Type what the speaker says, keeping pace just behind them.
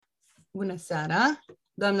Bună seara,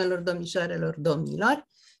 doamnelor, domnișoarelor, domnilor!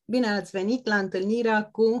 Bine ați venit la întâlnirea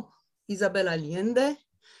cu Isabel Allende,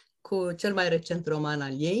 cu cel mai recent roman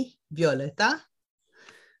al ei, Violeta,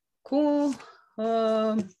 cu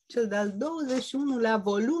cel de-al 21-lea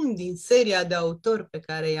volum din seria de autori pe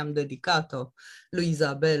care i-am dedicat-o lui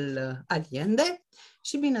Isabel Allende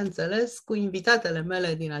și, bineînțeles, cu invitatele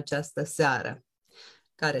mele din această seară,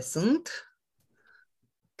 care sunt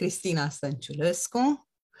Cristina Stănciulescu,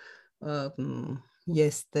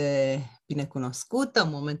 este binecunoscută, în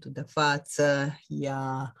momentul de față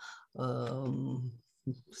ea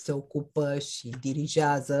se ocupă și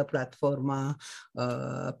dirigează platforma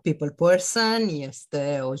People Person,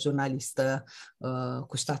 este o jurnalistă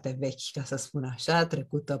cu state vechi, ca să spun așa,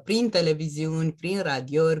 trecută prin televiziuni, prin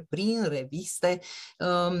radiouri, prin reviste,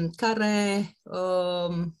 care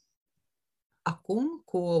acum,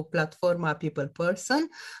 cu platforma People Person,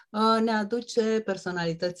 ne aduce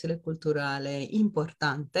personalitățile culturale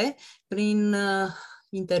importante prin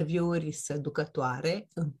interviuri seducătoare,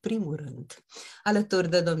 în primul rând. Alături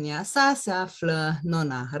de domnia sa se află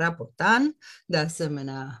Nona Rapotan, de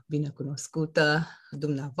asemenea binecunoscută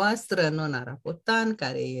dumneavoastră, Nona Rapotan,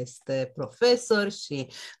 care este profesor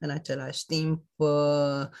și în același timp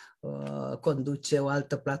conduce o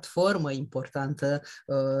altă platformă importantă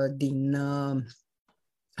din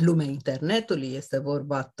lumea internetului. Este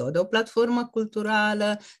vorba tot de o platformă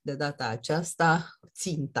culturală, de data aceasta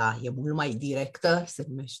ținta e mult mai directă, se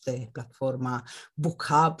numește platforma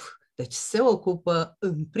BookHub, deci se ocupă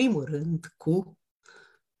în primul rând cu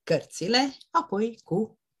cărțile, apoi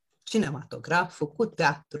cu cinematograful, cu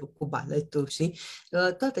teatru, cu baletul și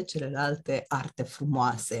toate celelalte arte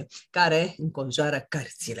frumoase care înconjoară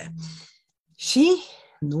cărțile. Și,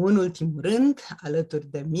 nu în ultimul rând, alături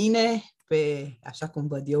de mine, așa cum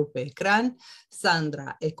văd eu pe ecran,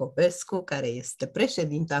 Sandra Ecopescu, care este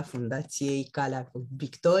președinta Fundației Calea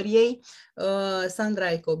Victoriei.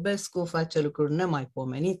 Sandra Ecopescu face lucruri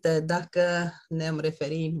nemaipomenite dacă ne-am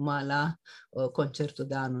referit numai la concertul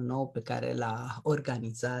de anul nou pe care l-a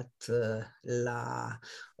organizat la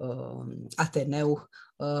Ateneu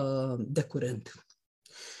de curând.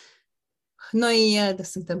 Noi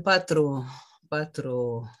suntem patru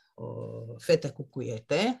fete cu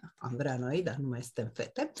cuiete, am vrea noi, dar nu mai suntem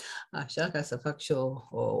fete, așa, ca să fac și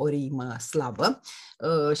o rimă slabă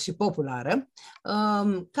și populară,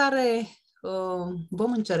 care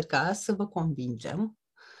vom încerca să vă convingem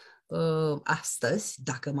astăzi,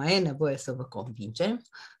 dacă mai e nevoie să vă convingem,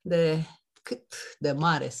 de cât de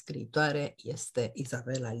mare scriitoare este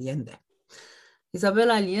Isabel Allende. Isabel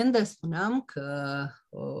Allende, spuneam că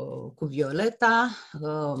cu Violeta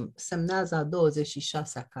semnează a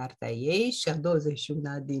 26-a carte a ei și a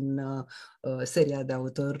 21-a din seria de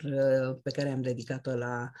autori pe care am dedicat-o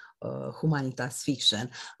la Humanitas Fiction.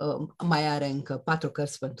 Mai are încă 4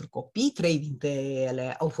 cărți pentru copii, 3 dintre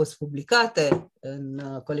ele au fost publicate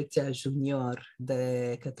în colecția junior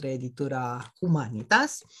de către editura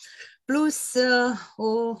Humanitas, plus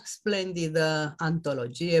o splendidă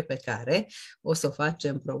antologie pe care o să o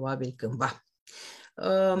facem probabil cândva.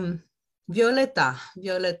 Violeta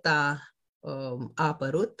a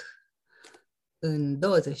apărut în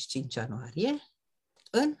 25 ianuarie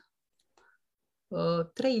în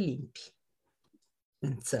 3 limbi,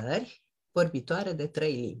 în țări vorbitoare de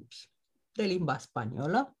 3 limbi. De limba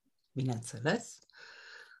spaniolă, bineînțeles,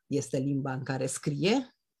 este limba în care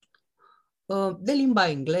scrie, de limba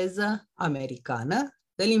engleză americană,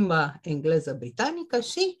 de limba engleză britanică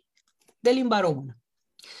și de limba română.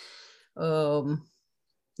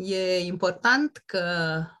 E important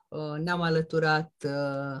că ne-am alăturat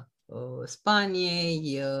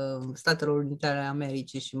Spaniei, Statelor Unite ale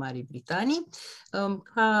Americii și Marii Britanii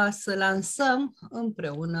ca să lansăm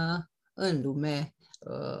împreună în lume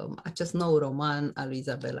acest nou roman al lui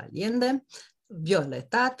Isabel Allende,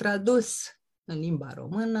 Violeta, tradus în limba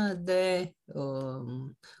română de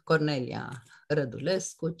Cornelia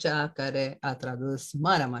Rădulescu, cea care a tradus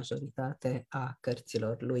marea majoritate a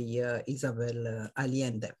cărților lui Isabel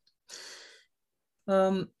Allende.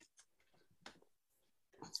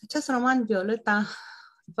 Acest roman, Violeta,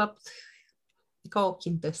 de fapt, e ca o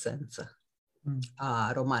chintesență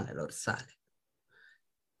a romanelor sale.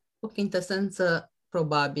 O chintesență,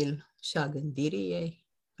 probabil, și a gândirii ei,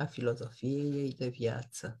 a filozofiei ei de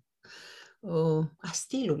viață, a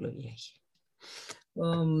stilului ei.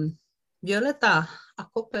 Violeta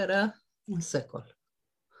acoperă un secol.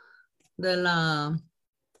 De la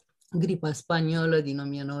gripa spaniolă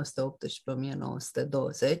din 1918-1920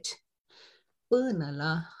 până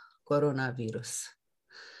la coronavirus.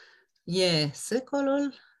 E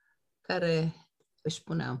secolul care își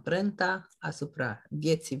pune amprenta asupra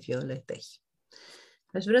vieții Violetei.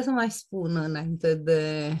 Aș vrea să mai spun, înainte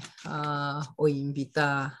de a o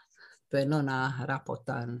invita pe Nona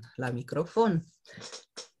Rapotan la microfon,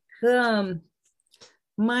 că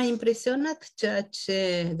m-a impresionat ceea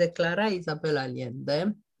ce declara Isabel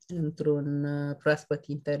Allende într-un proaspăt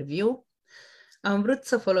interviu. Am vrut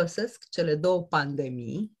să folosesc cele două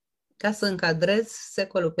pandemii ca să încadrez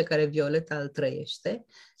secolul pe care Violeta îl trăiește,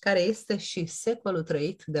 care este și secolul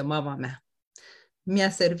trăit de mama mea. Mi-a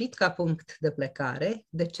servit ca punct de plecare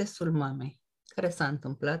decesul mamei, care s-a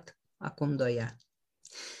întâmplat acum 2 ani.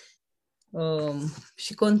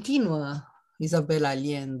 Și continuă Isabel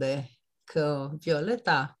Allende că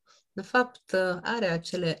Violeta, de fapt, are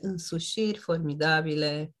acele însușiri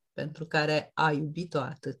formidabile pentru care a iubit-o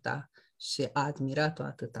atâta și a admirat-o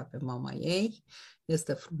atâta pe mama ei.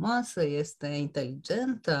 Este frumoasă, este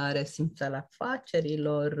inteligentă, are simț al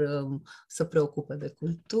afacerilor, se preocupă de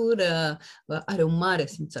cultură, are un mare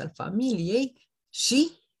simț al familiei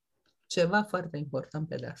și ceva foarte important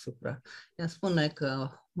pe deasupra. Ea spune că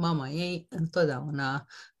mama ei întotdeauna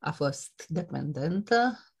a fost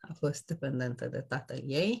dependentă de tatăl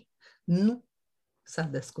ei, nu s-a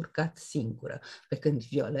descurcat singură. Pe când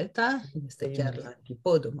Violeta este chiar la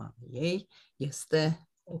antipodul mamei ei, este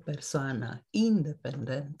o persoană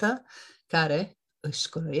independentă care își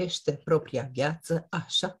croiește propria viață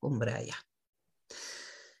așa cum vrea ea.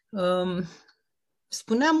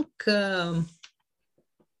 Spuneam că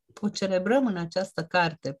o celebrăm în această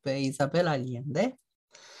carte pe Isabel Allende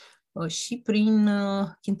și prin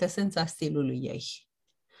chintesența stilului ei.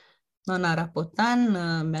 Nona Rapotan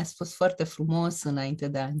mi-a spus foarte frumos înainte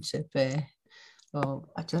de a începe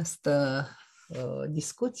această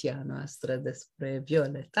discuție a noastră despre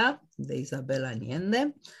Violeta de Isabel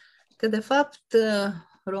Allende, că de fapt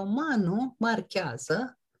romanul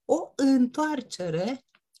marchează o întoarcere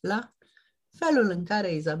la felul în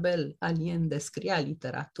care Isabel Allende scria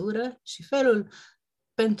literatură și felul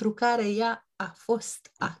pentru care ea a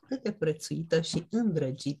fost atât de prețuită și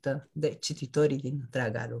îndrăgită de cititorii din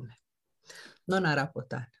întreaga lume. Nona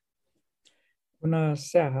Rapotan. Bună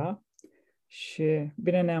seara și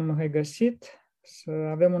bine ne-am regăsit să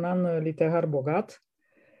avem un an literar bogat.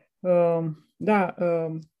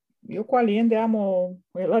 Eu cu Allende am o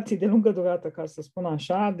relație de lungă durată, ca să spun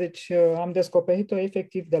așa, deci am descoperit-o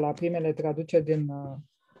efectiv de la primele traduceri din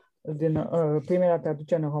primele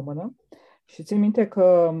traduceri în română. Și țin minte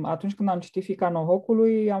că atunci când am citit Fiica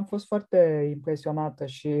Norocului, am fost foarte impresionată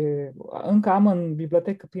și încă am în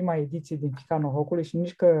bibliotecă prima ediție din Fiica Norocului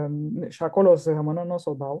și acolo o să rămână, nu o să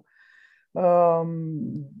o dau,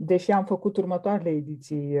 deși am făcut următoarele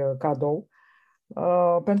ediții cadou.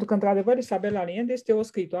 Pentru că, într-adevăr, Isabel Allende este o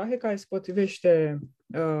scriitoare care se potrivește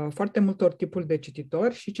foarte multor tipuri de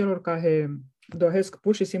cititori și celor care doresc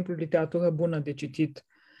pur și simplu literatură bună de citit,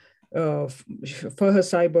 fără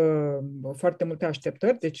să aibă foarte multe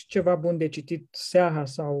așteptări, deci ceva bun de citit seara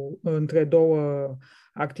sau între două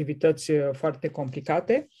activități foarte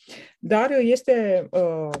complicate, dar este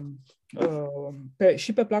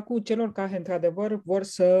și pe placul celor care, într-adevăr, vor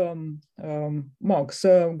să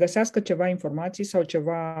găsească ceva informații sau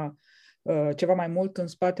ceva mai mult în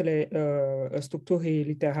spatele structurii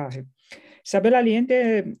literare. Isabel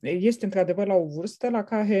Allende este, într-adevăr, la o vârstă la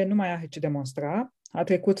care nu mai are ce demonstra.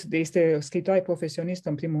 Este scriitoare profesionistă,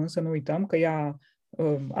 în primul rând, să nu uităm că ea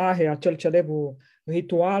are acel celebru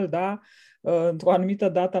ritual, da? Într-o anumită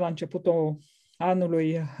dată, la începutul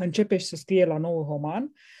anului, începe și să scrie la nou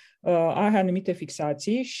roman, are anumite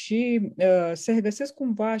fixații și se regăsesc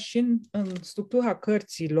cumva și în structura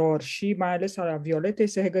cărților și mai ales a Violetei,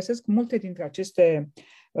 se regăsesc multe dintre aceste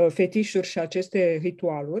fetișuri și aceste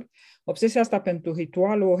ritualuri. Obsesia asta pentru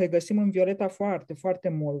ritual o regăsim în Violeta foarte, foarte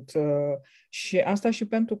mult și asta și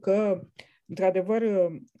pentru că,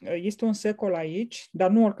 într-adevăr, este un secol aici, dar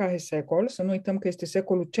nu oricare secol, să nu uităm că este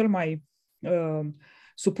secolul cel mai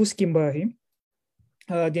supus schimbării.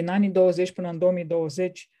 Din anii 20 până în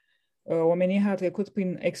 2020, omenirea a trecut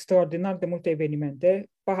prin extraordinar de multe evenimente.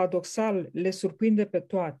 Paradoxal, le surprinde pe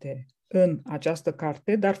toate în această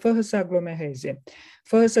carte, dar fără să aglomereze,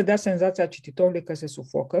 fără să dea senzația cititorului că se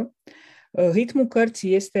sufocă. Ritmul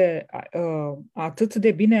cărții este atât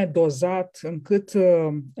de bine dozat încât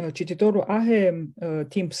cititorul are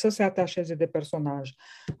timp să se atașeze de personaj,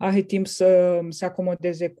 are timp să se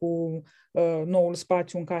acomodeze cu noul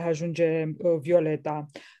spațiu în care ajunge Violeta,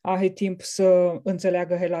 are timp să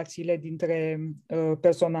înțeleagă relațiile dintre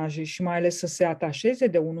personaje și mai ales să se atașeze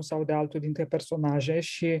de unul sau de altul dintre personaje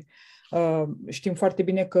și știm foarte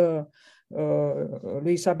bine că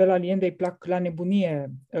lui Isabel Allende îi plac la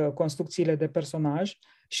nebunie construcțiile de personaj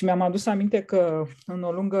Și mi-am adus aminte că în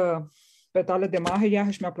O lungă petală de mare,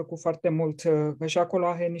 iarăși mi-a plăcut foarte mult, că și acolo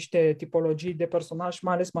are niște tipologii de personaj,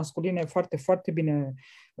 mai ales masculine, foarte, foarte bine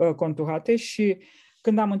conturate și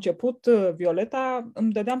când am început Violeta,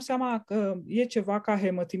 îmi dădeam seama că e ceva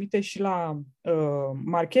care mă trimite și la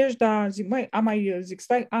Marcheș, dar zic,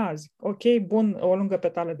 stai, zic, ok, bun, O lungă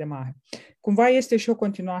petală de mare. Cumva este și o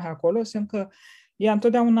continuare acolo, semn că ea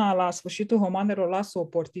întotdeauna la sfârșitul romanelor lasă o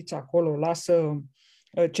portiță acolo, lasă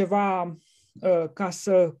ceva ca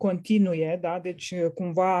să continue, da? Deci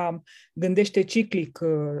cumva gândește ciclic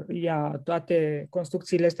ea toate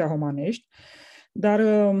construcțiile astea romanești, dar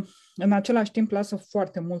în același timp lasă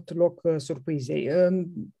foarte mult loc surprizei.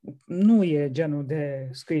 Nu e genul de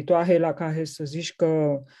scriitoare la care să zici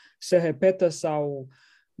că se repetă sau,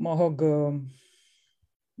 mă rog,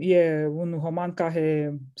 e un roman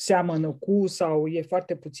care seamănă cu sau e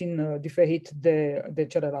foarte puțin diferit de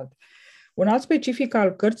celălalt. Un alt specific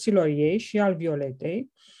al cărților ei și al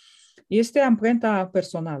Violetei este amprenta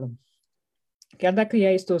personală. Chiar dacă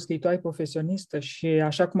ea este o scriitoare profesionistă și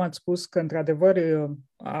așa cum ați spus că într-adevăr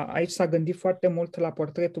aici s-a gândit foarte mult la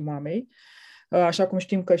portretul mamei, așa cum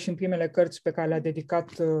știm că și în primele cărți pe care le-a dedicat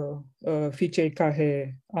fiicei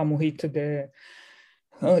care a murit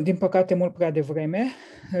din păcate mult prea devreme,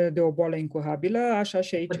 de o boală incurabilă, așa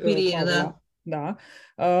și aici... Da.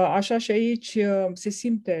 Așa și aici se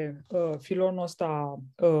simte filonul ăsta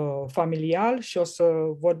familial și o să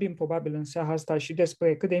vorbim probabil în seara asta și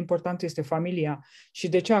despre cât de important este familia și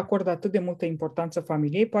de ce acordă atât de multă importanță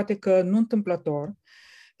familiei, poate că nu întâmplător,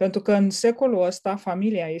 pentru că în secolul ăsta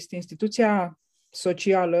familia este instituția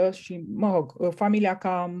socială și, mă rog, familia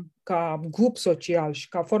ca grup social și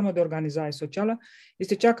ca formă de organizare socială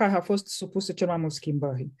este cea care a fost supusă cel mai mult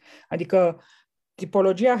schimbării. Adică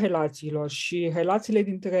tipologia relațiilor și relațiile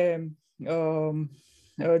dintre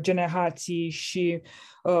generații și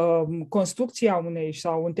construcția unei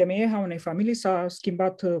sau întemeierea unei familii s-a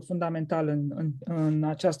schimbat fundamental în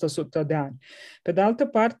această 100 de ani. Pe de altă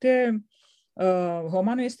parte,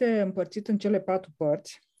 romanul este împărțit în cele 4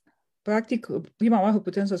 părți. Practic, prima oară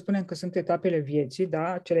putem să spunem că sunt etapele vieții,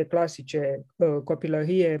 da? Cele clasice,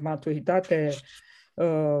 copilărie, maturitate,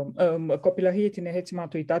 copilărie, tinerețe,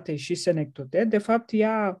 maturitate și senectute. De fapt,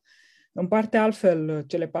 ea împarte altfel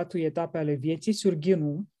cele 4 etape ale vieții,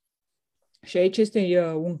 surghinul. Și aici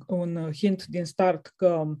este un hint din start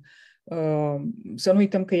că să nu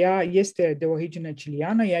uităm că ea este de origine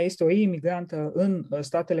ciliană, ea este o imigrantă în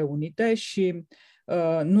Statele Unite și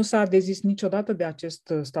nu s-a dezis niciodată de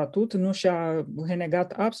acest statut, nu și-a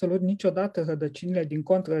renegat absolut niciodată rădăcinile, din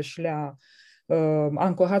contră și le-a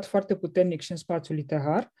ancorat foarte puternic și în spațiul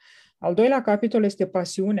literar. Al doilea capitol este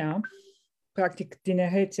pasiunea, practic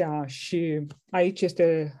tinerețea, și aici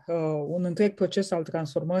este un întreg proces al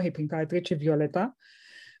transformării prin care trece Violeta.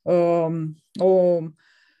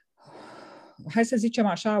 Hai să zicem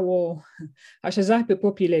așa, o așezare pe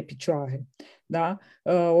propriile picioare. Da?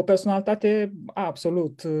 O personalitate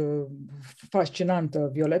absolut fascinantă,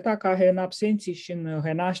 Violeta, care în absenții și în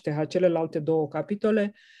renașterea celelalte 2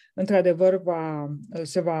 capitole, într-adevăr,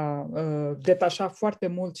 se va detașa foarte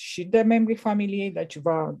mult și de membrii familiei, deci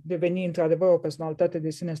va deveni, într-adevăr, o personalitate de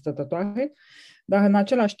sine stătătoare, dar în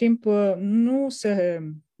același timp nu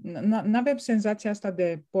avem senzația asta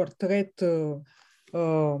de portret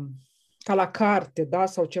ca la carte, da?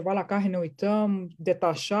 Sau ceva la care ne uităm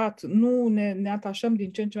detașat. Nu ne atașăm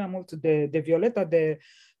din ce în ce mai mult de Violeta, de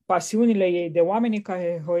pasiunile ei, de oamenii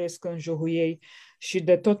care roiesc în jurul ei și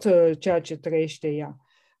de tot ceea ce trăiește ea.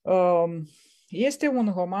 Este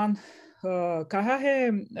un roman care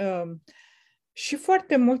are și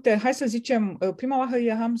foarte multe, hai să zicem, prima oară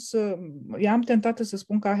eram tentată să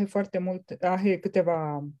spun că are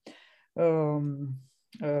câteva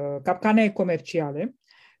capcane comerciale,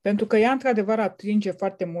 pentru că ea, într-adevăr, atinge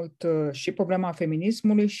foarte mult și problema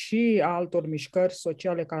feminismului și a altor mișcări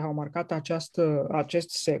sociale care au marcat acest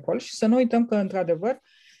secol. Și să nu uităm că, într-adevăr,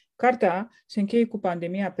 cartea se încheie cu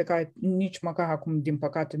pandemia pe care nici măcar acum, din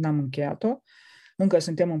păcate, n-am încheiat-o. Încă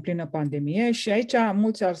suntem în plină pandemie și aici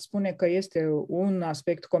mulți ar spune că este un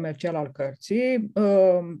aspect comercial al cărții.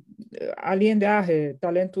 Allende are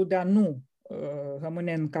talentul de a nu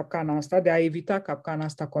rămâne în capcana asta, de a evita capcana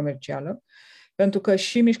asta comercială. Pentru că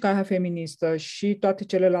și mișcarea feministă și toate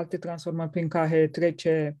celelalte transformări prin care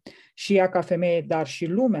trece și ea ca femeie, dar și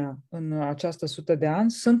lumea în această 100 de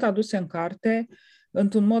ani, sunt aduse în carte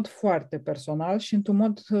într-un mod foarte personal și într-un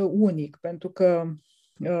mod unic, pentru că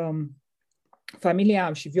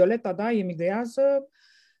familia și Violeta, da, emigrează.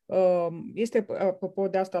 Este, apropo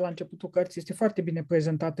de asta, la începutul cărții, este foarte bine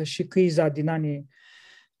prezentată și criza din anii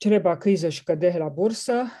celebra criză și cădere la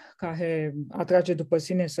bursă, care atrage după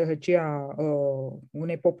sine sărăcia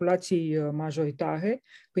unei populații majoritare,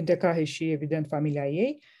 printre care și, evident, familia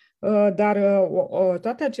ei. Dar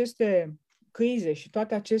toate aceste crize și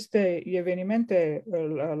toate aceste evenimente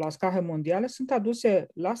la scară mondială sunt aduse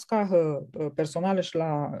la scară personală și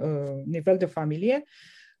la nivel de familie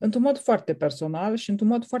într-un mod foarte personal și într-un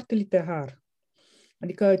mod foarte literar.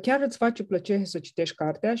 Adică chiar îți face plăcere să citești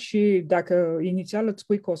cartea și dacă inițial îți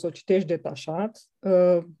spui că o să o citești detașat,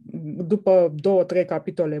 după 2-3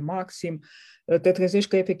 capitole maxim, te trezești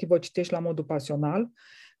că efectiv o citești la modul pasional.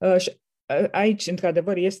 Și aici,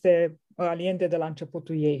 într-adevăr, este Aliente de la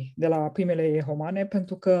începutul ei, de la primele ei romane,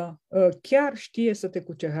 pentru că chiar știe să te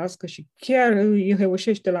cucerească și chiar îi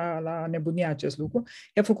reușește la nebunia acest lucru.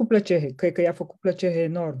 I-a făcut plăcere, cred că i-a făcut plăcere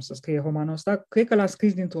enorm să scrie romanul ăsta, cred că l-a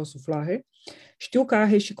scris dintr-o suflare. Știu că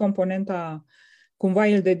are și componenta, cumva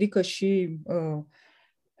el dedică și,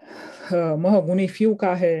 unui fiu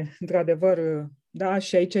care, într-adevăr, da,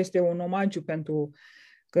 și aici este un omagiu pentru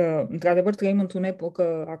că, într-adevăr, trăim într-o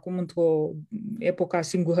epocă, acum într-o epocă a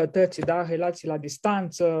singurătății, da, relații la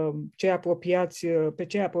distanță, pe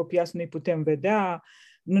cei apropiați nu-i putem vedea,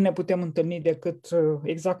 nu ne putem întâlni decât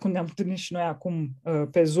exact cum ne-am întâlnit și noi acum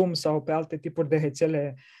pe Zoom sau pe alte tipuri de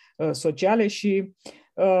rețele sociale și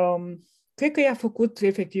cred că i-a făcut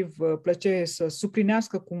efectiv plăcere să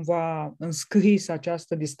suplinească cumva în scris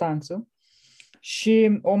această distanță.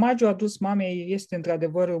 Și omagiul adus mamei este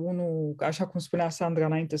într-adevăr unul, așa cum spunea Sandra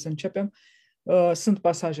înainte să începem, sunt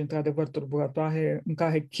pasaje într-adevăr tulburătoare în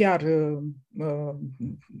care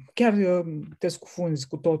chiar te scufunzi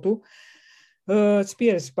cu totul, îți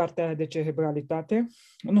pierzi partea de cerebralitate.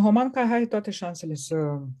 Un roman care are toate șansele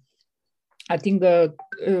să atingă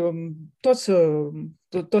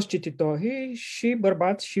toți cititorii, și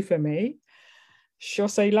bărbați și femei. Și o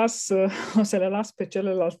să le las pe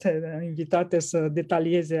celelalte invitate să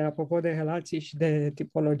detalieze apropo de relații și de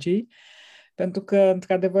tipologii, pentru că,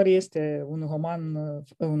 într-adevăr, este un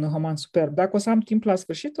roman superb. Dacă o să am timp la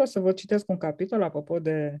sfârșit, o să vă citesc un capitol apropo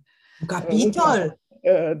de... Un capitol?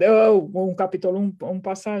 Un capitol, un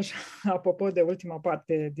pasaj apropo de ultima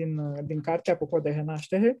parte din carte, apropo de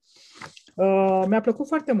renaștere. Mi-a plăcut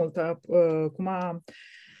foarte mult cum a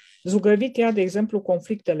zugrăvit ea, de exemplu,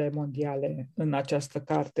 conflictele mondiale în această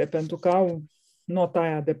carte, pentru că au nota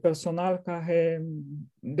aia de personal care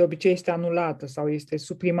de obicei este anulată sau este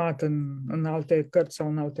suprimată în alte cărți sau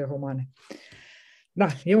în alte romane. Da,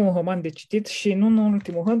 e un roman de citit și nu în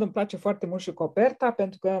ultimul rând îmi place foarte mult și coperta,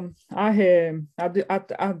 pentru că are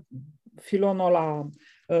filonul ăla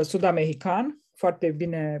sud-american, foarte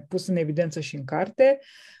bine pus în evidență și în carte,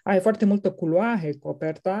 are foarte multă culoare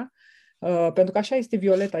coperta, pentru că așa este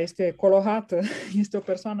Violeta, este colorată, este o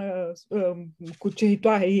persoană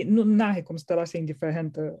cuceritoare, nu are cum să te lase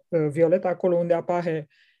indiferentă Violeta, acolo unde apare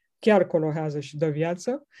chiar colorează și dă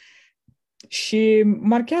viață și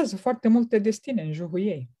marchează foarte multe destine în jurul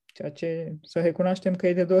ei, ceea ce să recunoaștem că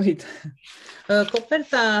e de dorit.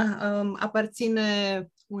 Coperta aparține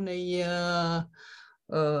unei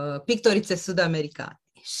pictorițe sud-americane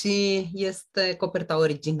și este coperta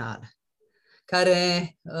originală,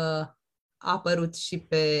 care a apărut și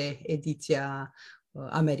pe ediția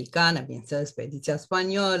americană, bineînțeles, pe ediția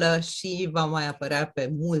spaniolă și va mai apărea pe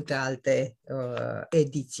multe alte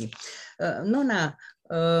ediții. Nona,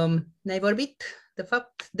 ne-ai vorbit, de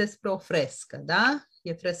fapt, despre o frescă, da?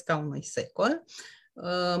 E fresca unui secol.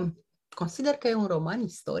 Consider că e un roman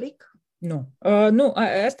istoric? Nu. Nu,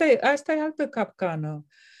 asta e altă capcană.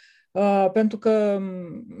 Pentru că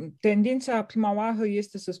tendința prima oară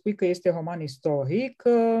este să spui că este roman istoric.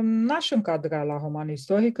 N-aș încadra la roman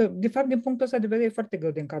istoric. De fapt, din punctul ăsta de vedere, e foarte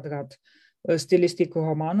greu de încadrat stilistic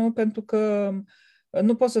romanul, pentru că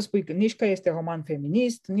nu poți să spui nici că este roman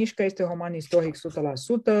feminist, nici că este roman istoric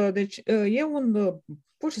 100%. Deci e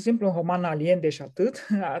pur și simplu un roman Allende și atât.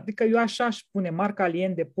 Adică eu așa aș pune marca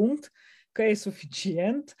Allende, punct, că e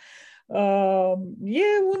suficient.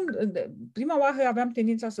 Prima oară aveam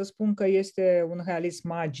tendința să spun că este un realism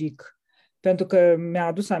magic, pentru că mi-a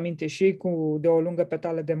adus aminte și de o lungă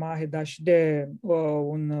petală de mare, dar și de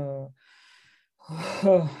un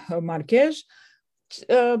Marchez.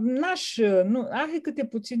 Are câte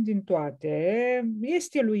puțin din toate. E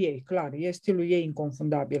stilul ei, clar, e stilul ei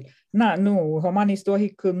inconfundabil. Nu, roman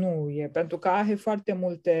istoric nu e, pentru că are foarte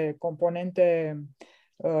multe componente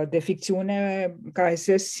de ficțiune care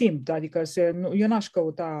se simt, adică eu n-aș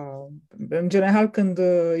căuta, în general când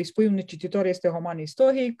îi spui unui cititor este roman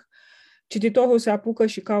istoric, cititorul se apucă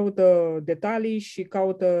și caută detalii și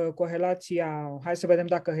caută corelația, hai să vedem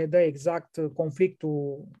dacă redă exact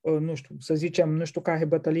conflictul, nu știu, să zicem, nu știu care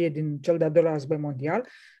bătălie din cel de-al doilea război mondial.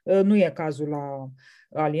 Nu e cazul la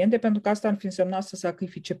Aliente, pentru că asta ar fi însemnat să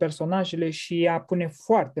sacrifice personajele și ea pune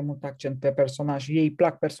foarte mult accent pe personaj. Ei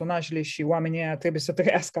plac personajele și oamenii ăia trebuie să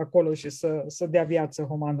trăiască acolo și să dea viață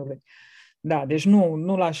romanului. Da, deci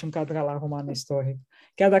nu l-aș încadra la roman istoric,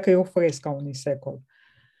 chiar dacă eu oferesc ca unui secol.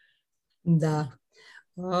 Da.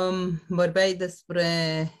 Vorbeai despre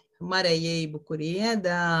marea ei bucurie de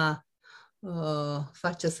a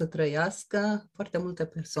face să trăiască foarte multe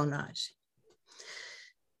personaje.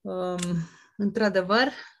 Într-adevăr,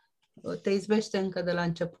 te izbește încă de la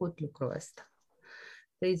început lucrul ăsta.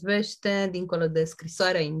 Te izbește dincolo de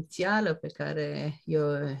scrisoarea inițială pe care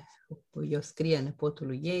eu scrie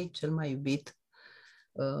nepotului ei, cel mai iubit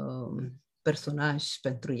personaj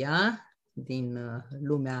pentru ea, din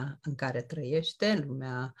lumea în care trăiește,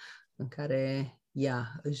 lumea în care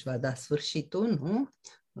ea își va da sfârșitul, nu?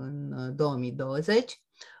 În 2020.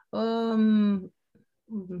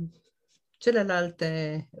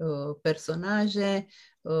 Celelalte personaje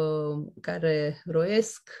care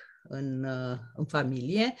roiesc în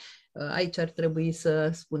familie, aici ar trebui să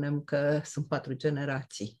spunem că sunt 4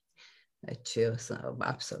 generații. Deci,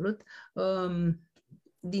 absolut.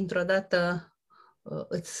 Dintr-o dată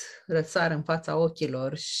îți răsar în fața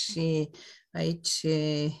ochilor și aici,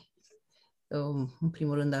 în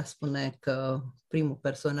primul rând, a spune că primul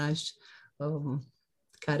personaj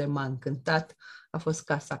care m-a încântat a fost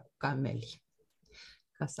Casa cu camelii.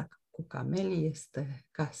 Casa cu camelii este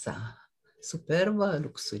casa superbă,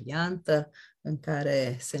 luxuriantă, în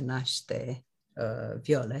care se naște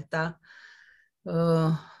Violeta,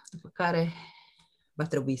 după care va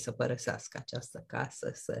trebui să părăsească această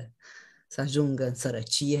casă, să ajungă în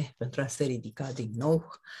sărăcie pentru a se ridica din nou.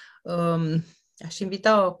 Aș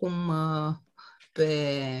invita acum pe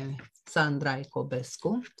Sandra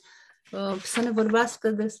Icobescu să ne vorbească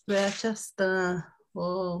despre această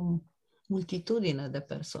multitudine de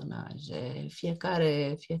personaje.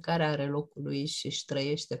 Fiecare are locul lui și își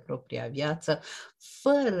trăiește propria viață,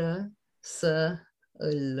 fără să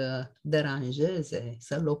îl deranjeze,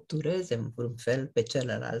 să-l obtureze în vreun fel pe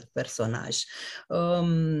celălalt personaj.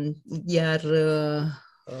 Iar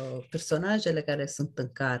personajele care sunt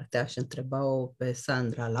în carte, aș întreba-o pe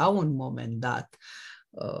Sandra la un moment dat,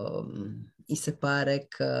 îi se pare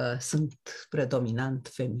că sunt predominant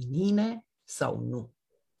feminine sau nu?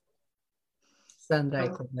 Sandra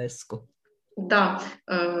Icobescu. Da,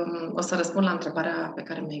 o să răspund la întrebarea pe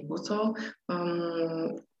care mi-ai pus-o.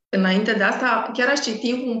 Înainte de asta, chiar aș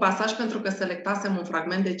citi un pasaj pentru că selectasem un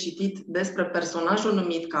fragment de citit despre personajul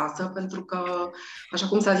numit Casă, pentru că, așa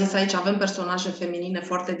cum s-a zis aici, avem personaje feminine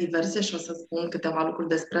foarte diverse și o să spun câteva lucruri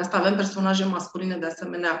despre asta. Avem personaje masculine de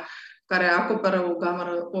asemenea care acoperă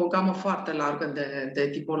o gamă foarte largă de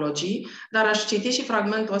tipologii, dar aș citi și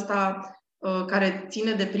fragmentul ăsta care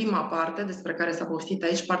ține de prima parte, despre care s-a povestit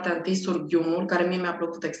aici, partea întâi, Surghiumul, care mie mi-a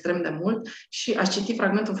plăcut extrem de mult, și aș citi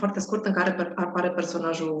fragmentul foarte scurt în care apare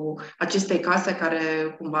personajul acestei case, care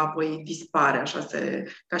cumva apoi dispare,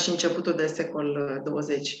 ca și începutul de secol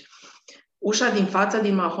 20. Ușa din față,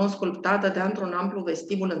 din mahon sculptat, dădea într-un amplu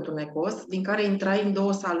vestibul întunecos, din care intrai în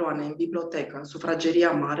 2 saloane, în bibliotecă, în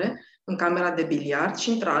sufrageria mare, în camera de biliard și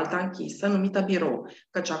într-alta închisă, numită birou,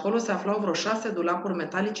 căci acolo se aflau vreo 6 dulapuri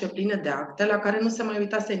metalice pline de acte, la care nu se mai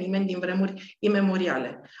uitase nimeni din vremuri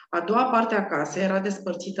imemoriale. A doua parte a casei era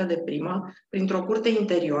despărțită de prima, printr-o curte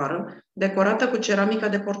interioară, decorată cu ceramică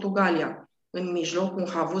de Portugalia, în mijloc un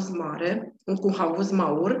havuz mare, cu havuz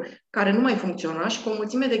maur, care nu mai funcționa și cu o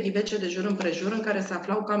mulțime de ghivece de jur împrejur în care se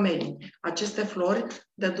aflau camelii. Aceste flori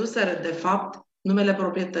dăduseră, de fapt, numele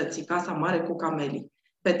proprietății, Casa Mare cu Camelii.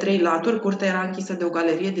 Pe 3 laturi, curtea era închisă de o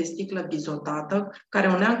galerie de sticlă bizotată, care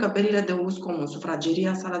unea încăperile de uz comun,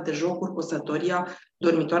 sufrageria, sala de jocuri, cusătoria,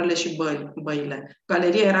 dormitoarele și băile.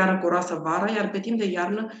 Galeria era răcoroasă vara, iar pe timp de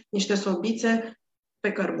iarnă, niște sobițe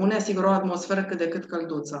pe cărbune asigură o atmosferă cât de cât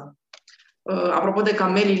călduță. Apropo de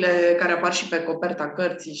camelile care apar și pe coperta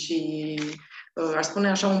cărții și, aș spune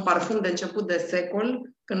așa, un parfum de început de secol,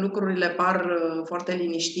 când lucrurile par foarte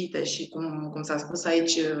liniștite și, cum s-a spus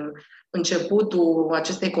aici, începutul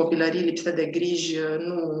acestei copilării lipsite de griji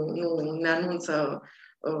nu ne anunță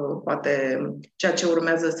poate ceea ce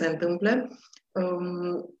urmează să se întâmple.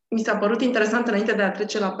 Mi s-a părut interesant, înainte de a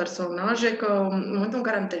trece la personaje, că în momentul în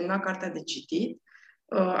care am terminat cartea de citit,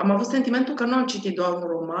 am avut sentimentul că nu am citit doar un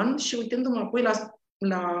roman și, uitându-mă apoi la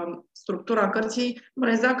la structura cărții, mă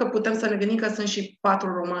realiza că putem să ne gândim că sunt și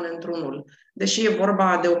 4 romane într-unul. Deși e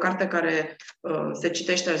vorba de o carte care se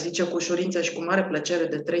citește, aș zice, cu ușurință și cu mare plăcere,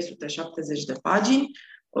 de 370 de pagini,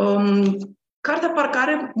 cartea parcă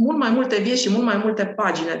are mult mai multe vieți și mult mai multe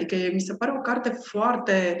pagini. Adică mi se pare o carte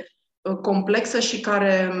foarte complexă și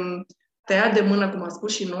care te ia de mână, cum a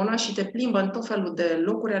spus și Nona, și te plimbă în tot felul de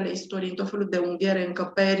locuri ale istoriei, în tot felul de unghiere,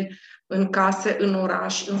 încăperi, în case, în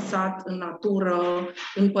oraș, în sat, în natură,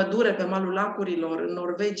 în pădure, pe malul lacurilor, în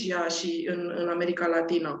Norvegia și în America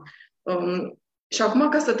Latină. Și acum,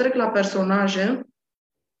 ca să trec la personaje,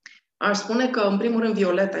 aș spune că, în primul rând,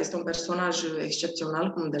 Violeta este un personaj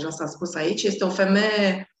excepțional, cum deja s-a spus aici. Este o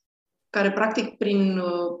femeie care, practic, prin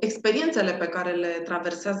experiențele pe care le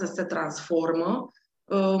traversează, se transformă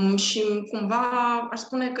și, cumva, aș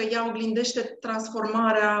spune că ea oglindește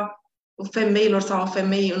transformarea femeilor sau a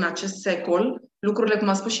femeii în acest secol. Lucrurile, cum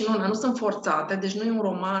a spus și Nona, nu sunt forțate, deci nu e un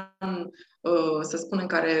roman, să spunem,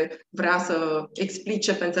 care vrea să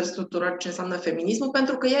explice pe înțeles tuturor ce înseamnă feminismul,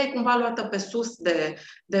 pentru că ea e cumva luată pe sus de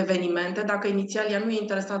evenimente. Dacă inițial ea nu e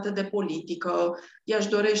interesată de politică, ea își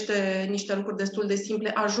dorește niște lucruri destul de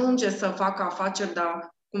simple, ajunge să facă afaceri,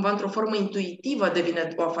 dar cumva într-o formă intuitivă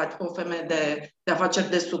devine o femeie de afaceri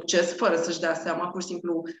de succes, fără să-și dea seama, pur și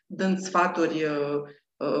simplu dând sfaturi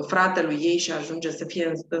fratelui ei și ajunge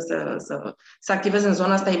să activeze în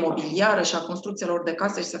zona asta imobiliară și a construcțiilor de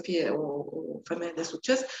case și să fie o femeie de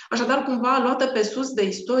succes. Așadar, cumva luată pe sus de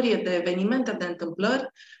istorie, de evenimente, de întâmplări,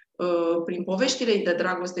 prin poveștile ei de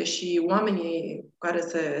dragoste și oamenii cu care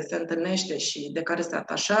se întâlnește și de care se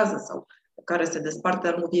atașează sau care se desparte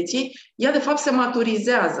de-a lungul vieții, ea de fapt se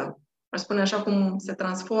maturizează. Aș spune, așa cum se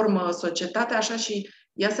transformă societatea, așa și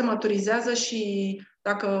ea se maturizează și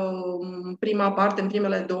dacă în prima parte, în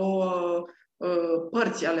primele 2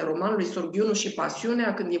 părți ale romanului, Sorghiunul și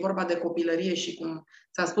Pasiunea, când e vorba de copilărie și, cum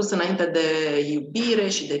s-a spus înainte, de iubire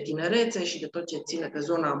și de tinerețe și de tot ce ține de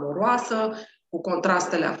zona amoroasă, cu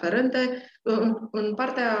contrastele aferente, în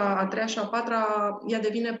partea a 3-a și a 4-a, ea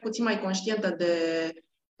devine puțin mai conștientă de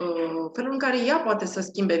felul în care ea poate să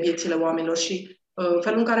schimbe viețile oamenilor și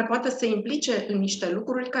felul în care poate să se implice în niște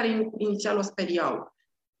lucruri care inițial o speriau.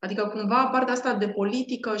 Adică, cumva, partea asta de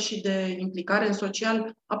politică și de implicare în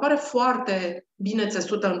social apare foarte bine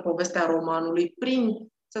țesută în povestea romanului, prin,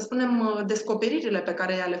 să spunem, descoperirile pe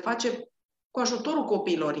care ea le face cu ajutorul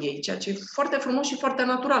copiilor ei, ceea ce e foarte frumos și foarte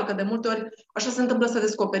natural, că de multe ori așa se întâmplă să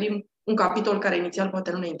descoperim un capitol care inițial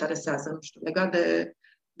poate nu ne interesează, nu știu, legat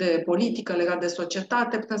de politică, legat de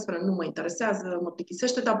societate, putem spune, nu mă interesează, mă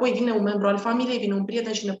plictisește, dar apoi vine un membru al familiei, vine un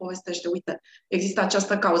prieten și ne povestește, uite, există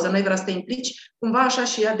această cauză, n-ai vrea să te implici, cumva așa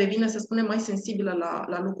și ea devine, să spunem, mai sensibilă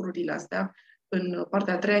la lucrurile astea în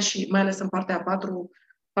partea a 3-a și mai ales în partea a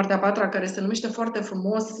 4-a, care se numește foarte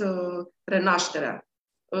frumos Renașterea.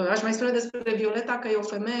 Aș mai spune despre Violeta că e o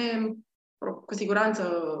femeie, cu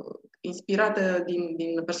siguranță, inspirată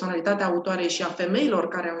din personalitatea autoarei și a femeilor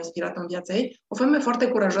care au inspirat în viața ei, o femeie foarte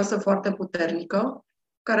curajoasă, foarte puternică,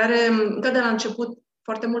 care are, încă de la început,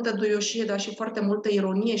 foarte multă duioșie, dar și foarte multă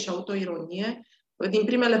ironie și autoironie. Din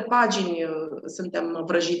primele pagini suntem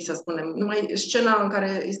vrăjiți, să spunem. Numai scena în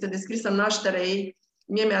care este descrisă nașterea ei,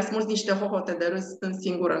 mie mi-a smuls niște hohote de râs stând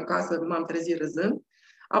singură în casă, m-am trezit râzând.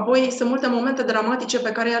 Apoi sunt multe momente dramatice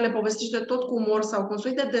pe care ea le povestește tot cu umor sau cu un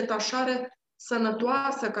soi de detașare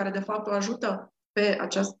sănătoasă, care de fapt o ajută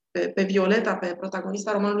pe Violeta, pe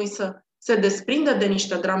protagonista romanului, să se desprindă de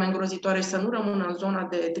niște drame îngrozitoare și să nu rămână în zona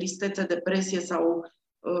de tristețe, depresie sau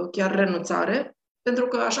chiar renunțare. Pentru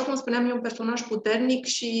că, așa cum spuneam, e un personaj puternic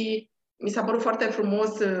și mi s-a părut foarte frumos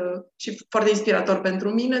și foarte inspirator pentru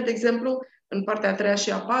mine, de exemplu, în partea a 3-a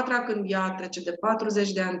și a 4-a, când ea trece de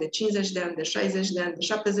 40 de ani, de 50 de ani, de 60 de ani, de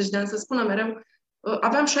 70 de ani, să spună mereu,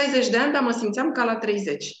 aveam 60 de ani, dar mă simțeam ca la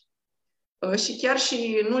 30. Și chiar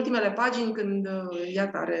și în ultimele pagini, când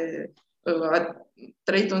iată a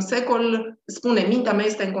trăit un secol, spune, mintea mea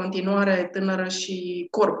este în continuare tânără și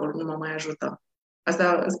corpul nu mă mai ajută.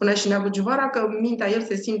 Asta îmi spunea și Neagu Giuvara, că mintea el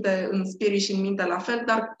se simte în spirit și în minte la fel,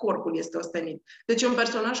 dar corpul este ostenit. Deci e un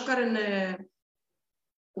personaj care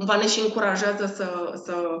cumva ne și încurajează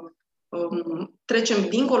să trecem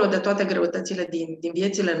dincolo de toate greutățile din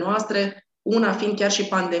viețile noastre, una fiind chiar și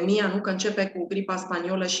pandemia, nu, că începe cu gripa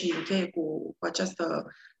spaniolă și încheie cu această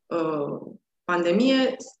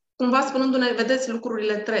pandemie, cumva spunându-ne, vedeți,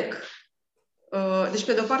 lucrurile trec. Deci,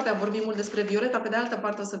 pe de-o parte, am vorbit mult despre Violeta, pe de altă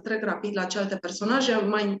parte o să trec rapid la celelalte personaje.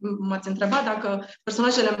 M-ați întrebat dacă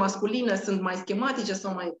personajele masculine sunt mai schematice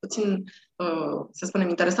sau mai puțin, să spunem,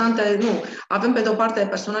 interesante. Nu. Avem, pe de-o parte,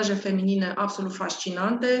 personaje feminine absolut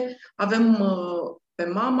fascinante. Avem pe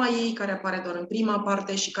mama ei, care apare doar în prima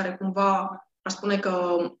parte și care cumva aș spune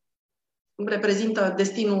că reprezintă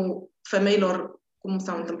destinul femeilor, cum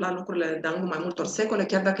s-au întâmplat lucrurile de-a lungul mai multor secole,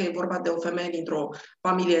 chiar dacă e vorba de o femeie dintr-o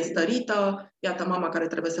familie stărită, iată mama care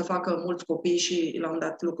trebuie să facă mulți copii și la un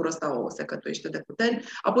dat lucrul ăsta o secătuiește de puteri.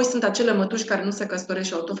 Apoi sunt acele mătuși care nu se căsătoresc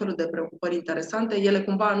și au tot felul de preocupări interesante. Ele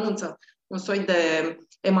cumva anunță un soi de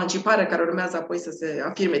emancipare care urmează apoi să se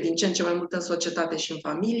afirme din ce în ce mai mult în societate și în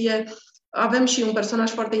familie. Avem și un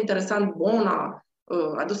personaj foarte interesant, Bona,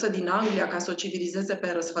 adusă din Anglia ca să o civilizeze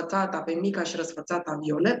pe răsfățata, pe mica și răsfățata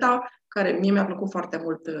Violeta, care mie mi-a plăcut foarte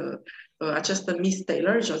mult această Miss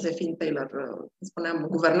Taylor, Josephine Taylor, spuneam,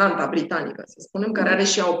 guvernanta britanică, să spunem, care are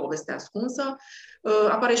și ea o poveste ascunsă.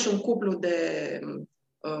 Apare și un cuplu de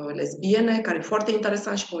lesbiene, care e foarte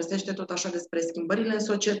interesant și povestește tot așa despre schimbările în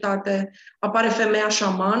societate. Apare femeia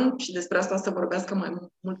șaman și despre asta să vorbească mai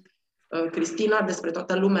mult Cristina, despre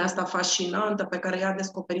toată lumea asta fascinantă pe care ea a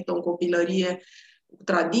descoperit-o în copilărie,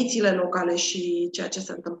 tradițiile locale și ceea ce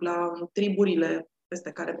se întâmpla în triburile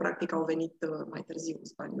peste care practic au venit mai târziu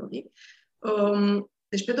spaniolii.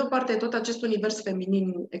 Deci, pe de o parte, tot acest univers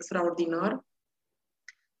feminin extraordinar.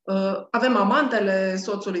 Avem amantele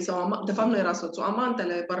soțului, sau de fapt nu era soțul,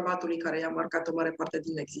 amantele bărbatului care i-a marcat o mare parte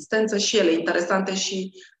din existență, și ele interesante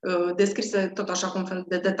și descrise tot așa cu un fel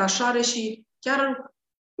de detașare și chiar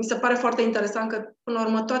mi se pare foarte interesant că, până la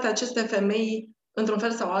urmă, toate aceste femei, într-un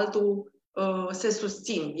fel sau altul, se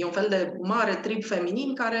susțin. E un fel de mare trib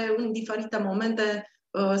feminin care, în diferite momente,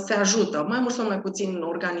 se ajută. Mai mult sau mai puțin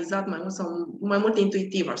organizat, mai mult sau mai mult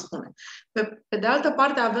intuitiv, aș spune. Pe de altă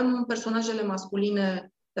parte, avem personajele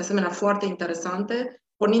masculine, de asemenea, foarte interesante,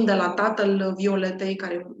 pornind de la tatăl Violetei,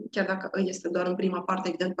 care, chiar dacă este doar în prima parte,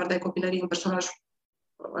 evident, partea de copilărie, un personaj,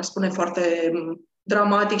 aș spune, foarte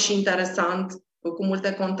dramatic și interesant, cu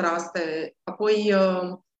multe contraste. Apoi,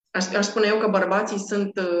 aș spune eu că bărbații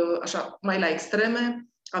sunt așa mai la extreme.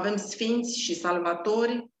 Avem sfinți și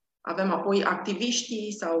salvatori, avem apoi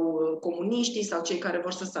activiștii sau comuniștii sau cei care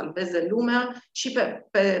vor să salveze lumea și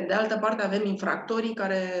de altă parte avem infractorii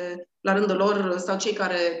care, la rândul lor, sau cei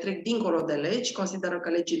care trec dincolo de legi, consideră că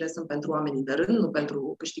legile sunt pentru oamenii de rând, nu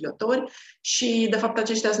pentru câștigători și, de fapt,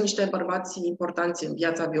 aceștia sunt niște bărbați importanți în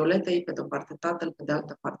viața Violetei, pe de o parte tatăl, pe de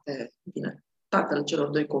altă parte, bine, tatăl celor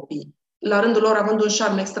doi copii. La rândul lor, având un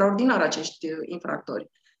șarm extraordinar, acești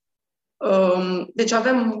infractori. Deci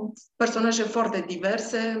avem personaje foarte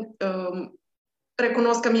diverse.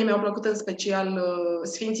 Recunosc că mie mi-au plăcut în special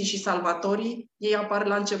sfinții și salvatorii. Ei apar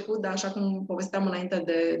la început, dar așa cum povesteam înainte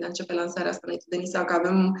de a începe lansarea asta, înainte de Nisa, că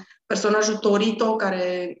avem personajul Torito,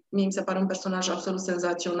 care mie mi se pare un personaj absolut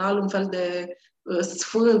senzațional, un fel de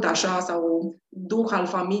sfânt, așa, sau duh al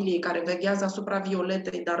familiei care veghează asupra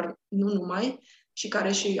Violetei, dar nu numai, și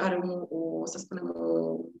care și are să spunem,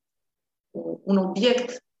 un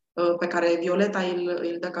obiect pe care Violeta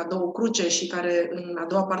îl dă cadou, o cruce, și care în a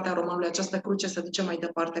doua parte a romanului această cruce se duce mai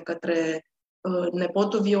departe către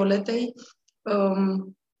nepotul Violetei.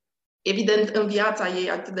 Evident, în viața ei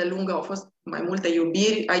atât de lungă au fost mai multe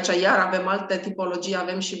iubiri. Aici iar avem alte tipologii,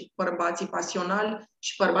 avem și bărbații pasionali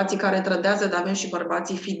și bărbații care trădează, dar avem și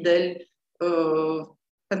bărbații fideli,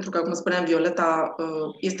 pentru că, cum spuneam, Violeta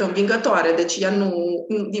este o învingătoare, deci ea nu,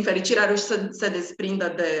 din fericire, a reușit să se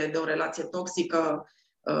desprindă de o relație toxică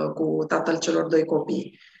cu tatăl celor doi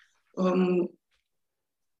copii.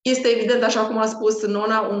 Este evident, așa cum a spus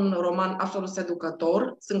Nona, un roman absolut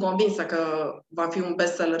seducător. Sunt convinsă că va fi un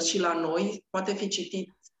bestseller și la noi. Poate fi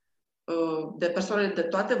citit de persoane de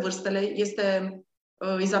toate vârstele.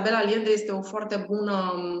 Isabela Allende este o foarte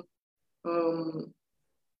bună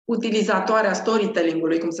utilizatoare a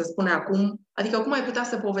storytelling-ului, cum se spune acum. Adică cum ai putea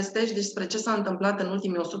să povestești despre ce s-a întâmplat în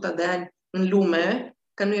ultimii 100 de ani în lume,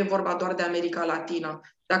 că nu e vorba doar de America Latină.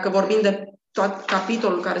 Dacă vorbim de tot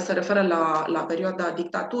capitolul care se referă la perioada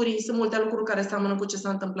dictaturii, sunt multe lucruri care seamănă cu ce s-a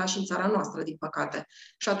întâmplat și în țara noastră, din păcate.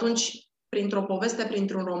 Și atunci, printr-o poveste,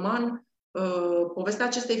 printr-un roman, povestea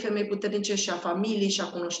acestei femei puternice și a familiei și a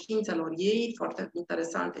cunoștințelor ei, foarte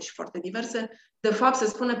interesante și foarte diverse, de fapt se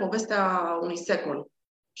spune povestea unui secol.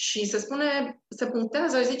 Și se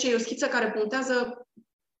punctează, aș zice, e o schiță care punctează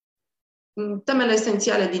temele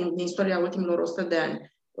esențiale din istoria ultimilor 100 de ani.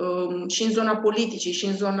 Și în zona politicii, și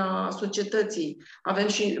în zona societății. Avem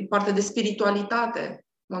și parte de spiritualitate.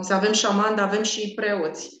 Avem șamani, dar avem și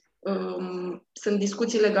preoți. Sunt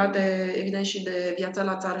discuții legate, evident, și de viața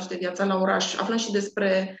la țară și de viața la oraș. Aflăm și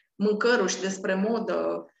despre mâncăruri și despre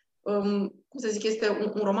modă. Cum să zic, este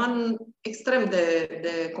un roman extrem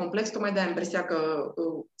de complex, tocmai de-aia am impresia că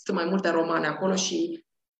sunt mai multe romane acolo și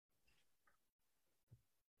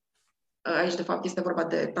Aici, de fapt, este vorba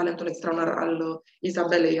de talentul extraordinar al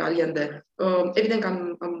Isabelei Allende. Evident că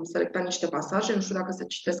am selectat niște pasaje, nu știu dacă să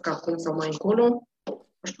citesc acum sau mai încolo.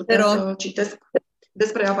 Aș putea să citesc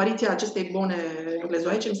despre apariția acestei bone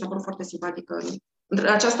englezoaice. Mi s-a părut foarte simpatică. În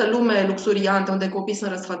această lume luxuriantă, unde copiii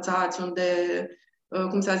sunt răsfățați, unde,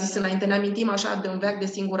 cum s-a zis înainte, ne amintim așa de un veac de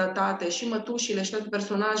singurătate, și mătușile și toate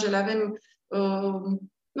personajele avem,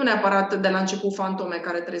 nu neapărat de la început fantome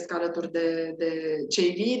care trăiesc alături de cei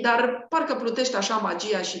vii, dar parcă plutește așa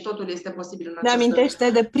magia și totul este posibil în această... Ne amintește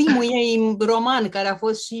de primul ei roman, care a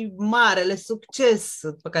fost și marele succes,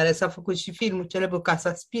 pe care s-a făcut și filmul celebru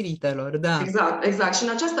Casa Spiritelor, da. Exact, exact. Și în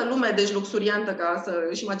această lume, deci, luxuriantă, ca să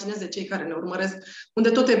își imagineze cei care ne urmăresc, unde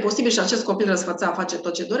totul e posibil și acest copil răsfățat face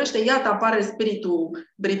tot ce dorește, iată apare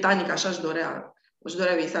spiritul britanic, așa își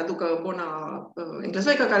dorea ei să aducă bona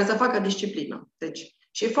englezoică care să facă disciplină. Deci,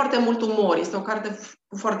 și e foarte mult umor, este o carte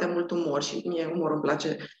cu foarte mult umor și mie umorul îmi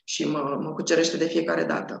place și mă cucerește de fiecare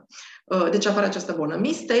dată. Deci apare această bonă.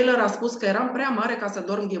 Miss Taylor a spus că eram prea mare ca să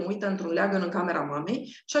dorm ghemuită într-un leagăn în camera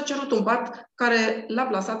mamei și a cerut un pat care l-a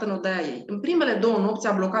plasat în odaia ei. În primele 2 nopți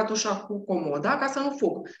a blocat ușa cu comoda ca să nu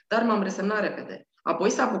fug, dar m-am resemnat repede. Apoi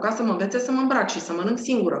s-a apucat să mă învețe să mă îmbrac și să mănânc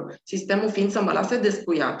singură, sistemul fiind să mă lase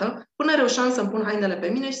despuiată, până reușeam să-mi pun hainele pe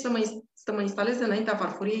mine și să mă instaleze înaintea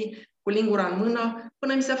farfuriei cu lingura în mână,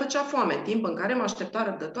 până mi se făcea foame, timp în care mă aștepta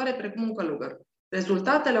răbdătoare precum un călugăr.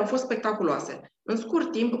 Rezultatele au fost spectaculoase. În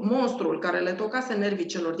scurt timp, monstrul care le tocase nervii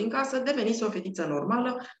celor din casă devenise o fetiță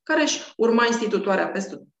normală, care își urma institutoarea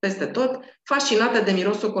peste tot, fascinată de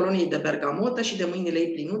mirosul coloniei de bergamotă și de mâinile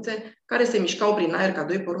ei plinuțe, care se mișcau prin aer ca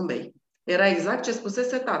 2 porumbei. Era exact ce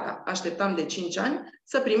spusese tata. Așteptam de 5 ani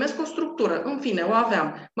să primesc o structură. În fine, o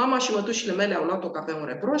aveam. Mama și mătușile mele au luat-o ca pe un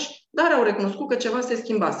reproș, dar au recunoscut că ceva se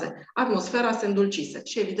schimbase. Atmosfera se îndulcise.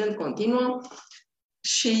 Și evident continuă.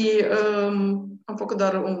 Și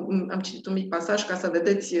am citit un mic pasaj ca să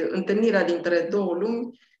vedeți întâlnirea dintre 2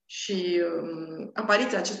 lumi și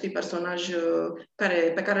apariția acestui personaj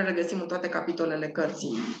pe care îl regăsim în toate capitolele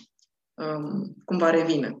cărții, cumva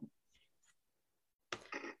revine.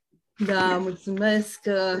 Da, mulțumesc.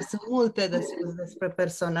 Sunt multe de spus despre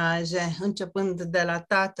personaje, începând de la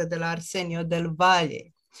tată, de la Arsenio del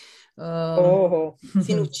Valle.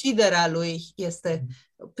 Sinuciderea lui este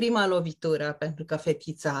prima lovitură, pentru că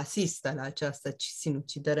fetița asistă la această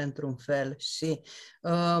sinucidere într-un fel și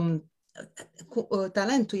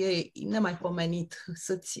talentul ei nemaipomenit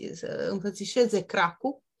să înfățișeze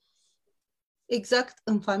cracul exact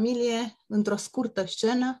în familie, într-o scurtă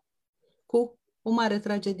scenă, cu o mare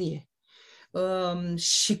tragedie.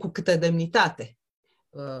 Și cu câtă demnitate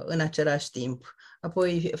în același timp.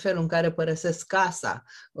 Apoi felul în care părăsesc casa,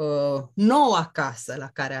 noua casă la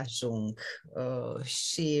care ajung.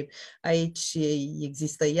 Și aici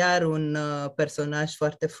există iar un personaj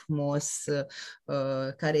foarte frumos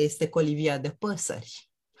care este colivia de păsări,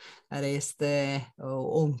 care este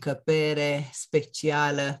o încăpere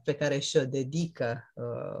specială pe care și-o dedică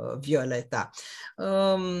Violeta.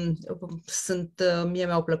 Mie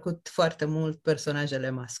mi-au plăcut foarte mult personajele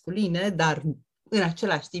masculine, dar în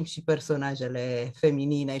același timp și personajele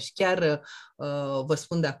feminine și chiar vă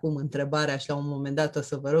spun de acum întrebarea și la un moment dat o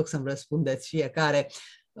să vă rog să-mi răspundeți fiecare.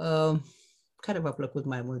 Care v-a plăcut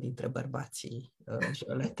mai mult dintre bărbații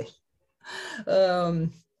Violetei?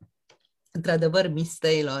 Într-adevăr, Miss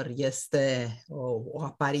Taylor este o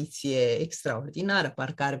apariție extraordinară,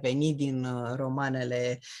 parcă ar veni din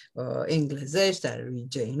romanele englezești, ale lui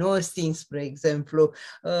Jane Austen, spre exemplu.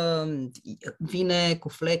 Vine cu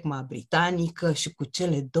flegma britanică și cu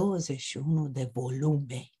cele 21 de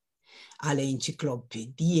volume ale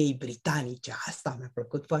enciclopediei britanice. Asta mi-a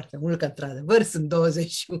plăcut foarte mult, că într-adevăr sunt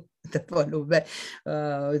 21 de volume.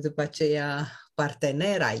 După aceea,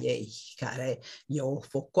 partenera ei, care e o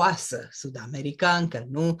focoasă sud-americancă,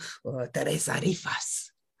 nu? Teresa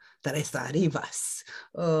Rivas.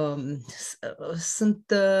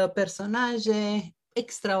 Sunt personaje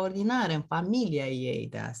extraordinare în familia ei,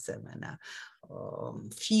 de asemenea.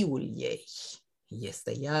 Fiul ei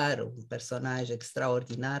este iar un personaj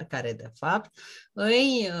extraordinar care, de fapt,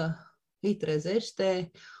 îi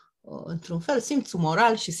trezește, într-un fel, simțul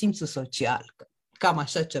moral și simțul social. Cam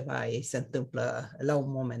așa ceva ei se întâmplă la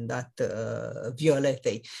un moment dat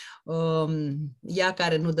Violetei. Ea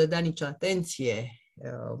care nu dădea nicio atenție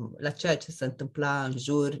la ceea ce se întâmpla în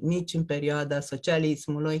jur, nici în perioada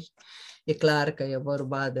socialismului. E clar că e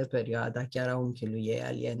vorba de perioada chiar a unchiului ei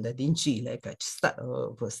Allende din Chile, căci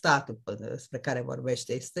statul despre care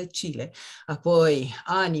vorbește este Chile. Apoi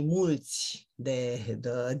ani mulți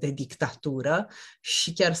de dictatură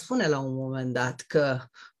și chiar spune la un moment dat că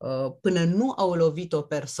până nu au lovit-o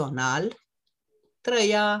personal,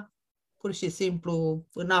 trăia pur și simplu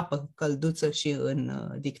în apă călduță și în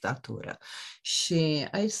dictatură. Și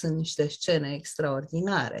aici sunt niște scene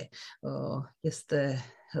extraordinare. Este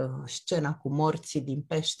scena cu morții din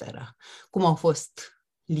peșteră, cum au fost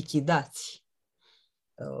lichidați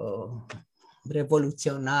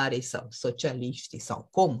revoluționarii sau socialiștii sau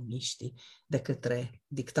comuniștii de către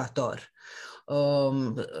dictator.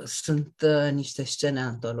 Sunt niște scene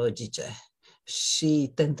antologice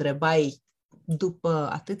și te întrebai, după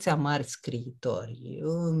atâția mari scriitori,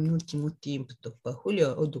 în ultimul timp, după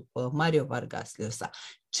Mario Vargas Llosa,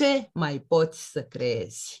 ce mai poți să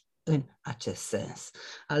creezi în acest sens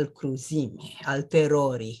al cruzimii, al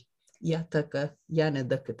terorii? Iată că ea ne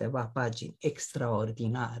dă câteva pagini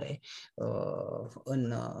extraordinare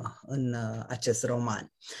în acest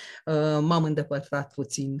roman. M-am îndepărtat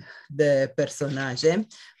puțin de personaje.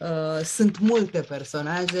 Sunt multe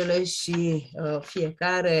personajele și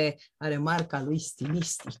fiecare are marca lui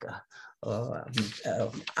stilistică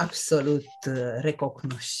absolut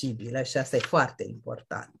recognoscibilă și asta e foarte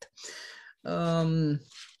important.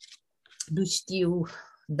 Nu știu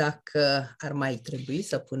dacă ar mai trebui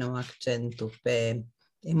să punem accentul pe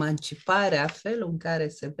emanciparea, felul în care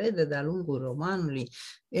se vede de-a lungul romanului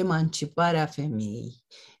emanciparea femeii.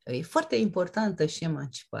 E foarte importantă și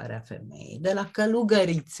emanciparea femeii, de la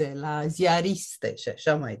călugărițe, la ziariste și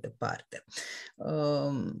așa mai departe.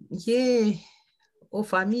 E o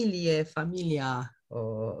familia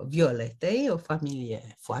Violetei, o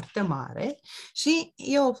familie foarte mare și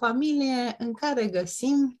e o familie în care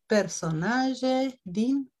găsim personaje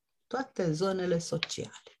din toate zonele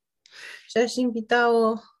sociale. Și aș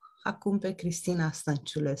invita-o acum pe Cristina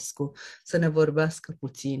Stănciulescu să ne vorbească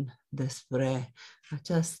puțin despre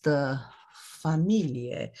această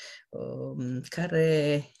familie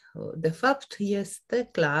care de fapt este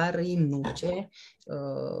clar induce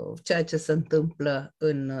ceea ce se întâmplă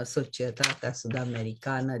în societatea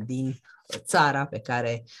sud-americană din țara pe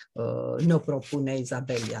care ne-o propune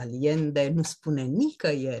Isabel Allende. Nu spune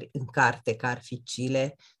nicăieri în carte că ar fi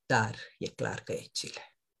Chile, dar e clar că e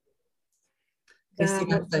Chile.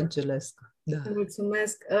 Cristina Stănciulescu. Da.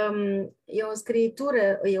 Mulțumesc.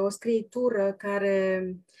 E o scriitură care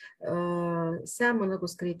seamănă cu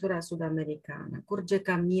scriitura sud-americană. Curge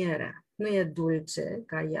ca mierea. Nu e dulce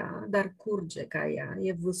ca ea, dar curge ca ea.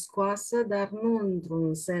 E viscoasă, dar nu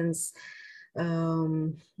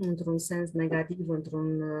într-un sens negativ,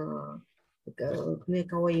 nu e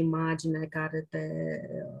ca o imagine care te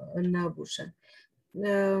înnăbușe.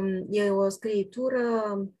 E o scriitură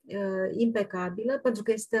impecabilă pentru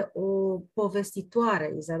că este o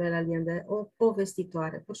povestitoare, Isabel Allende, o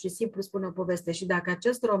povestitoare, pur și simplu spune o poveste. Și dacă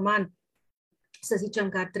acest roman, să zicem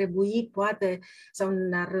că ar trebui, poate, sau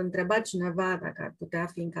ne-ar întreba cineva dacă ar putea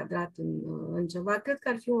fi încadrat în ceva, cred că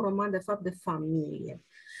ar fi un roman, de fapt, de familie.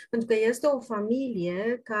 Pentru că este o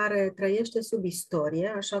familie care trăiește sub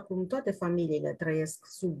istorie, așa cum toate familiile trăiesc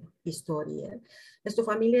sub istorie. Este o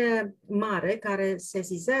familie mare care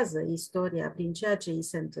sesizează istoria prin ceea ce îi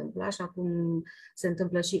se întâmplă, așa cum se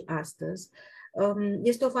întâmplă și astăzi.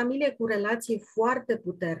 Este o familie cu relații foarte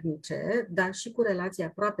puternice, dar și cu relații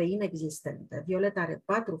aproape inexistente. Violeta are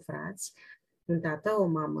 4 frați, un tată, o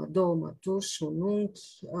mamă, 2 mătuși, un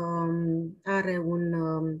unchi, are un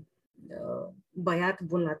băiat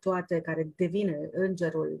bun la toate care devine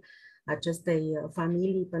îngerul acestei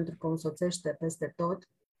familii pentru că o însoțește peste tot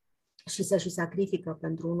și se și sacrifică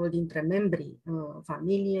pentru unul dintre membrii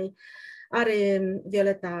familiei.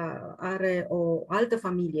 Violeta are o altă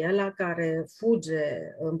familie la care fuge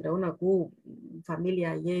împreună cu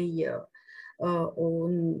familia ei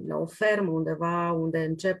la o fermă undeva unde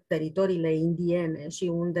încep teritoriile indiene și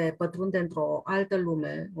unde pătrunde într-o altă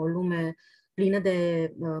lume, o lume plină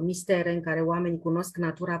de mistere în care oamenii cunosc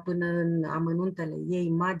natura până în amănuntele ei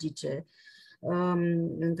magice,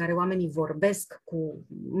 în care oamenii vorbesc cu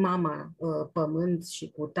mama pământ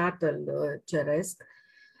și cu tatăl ceresc.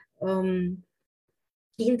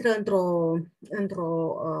 Intră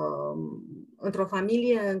într-o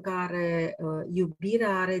familie în care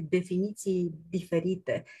iubirea are definiții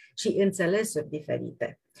diferite și înțelesuri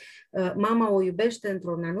diferite. Mama o iubește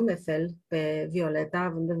într-un anume fel pe Violeta,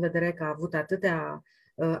 având în vedere că a avut atâtea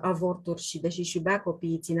avorturi și deși își iubea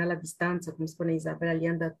copiii, ținea la distanță, cum spune Isabel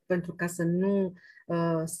Allende, pentru ca să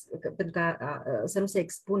nu se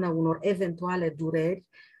expună unor eventuale dureri.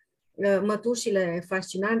 Mătușile,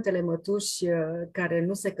 fascinantele mătuși care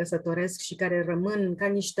nu se căsătoresc și care rămân ca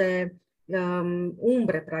niște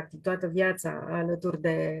umbre, practic, toată viața alături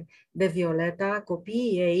de Violeta,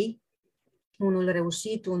 copiii ei, unul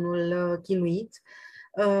reușit, unul chinuit,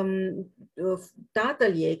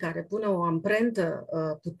 Tatăl ei, care pune o amprentă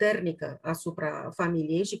puternică asupra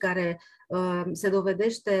familiei și care se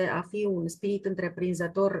dovedește a fi un spirit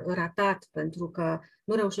întreprinzător ratat, pentru că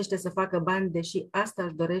nu reușește să facă bani, deși asta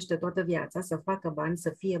își dorește toată viața, să facă bani, să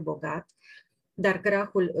fie bogat, dar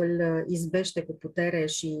crahul îl izbește cu putere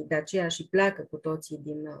și de aceea și pleacă cu toții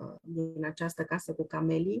din această casă cu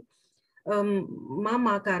camelii.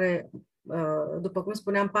 Mama care, după cum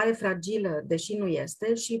spuneam, pare fragilă, deși nu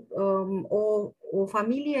este, și o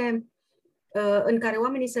familie în care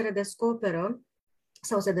oamenii se redescoperă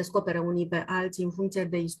sau se descoperă unii pe alții în funcție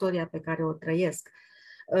de istoria pe care o trăiesc.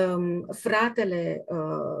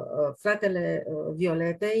 Fratele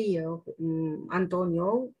Violetei,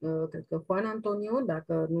 Antonio, cred că Juan Antonio,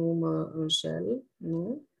 dacă nu mă înșel,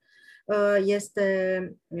 nu?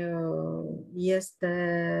 Este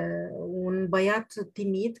un băiat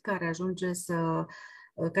timid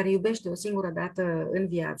care iubește o singură dată în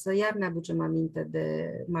viață, iar ne aducem aminte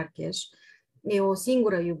de Marcheș. E o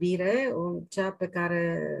singură iubire, cea pe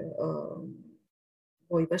care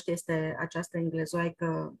o iubește este această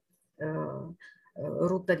englezoaică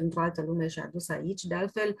ruptă dintr-o altă lume și adusă aici. De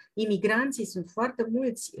altfel, imigranții sunt foarte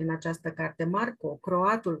mulți în această carte. Marco,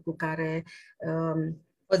 croatul cu care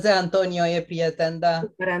José Antonio e prieten, da.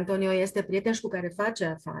 Cu care Antonio este prieten și cu care face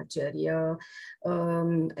afaceri.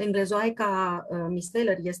 Englezoaica Miss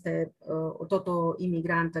Taylor este tot o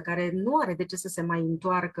imigrantă care nu are de ce să se mai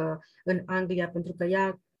întoarcă în Anglia, pentru că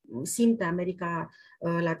ea simte America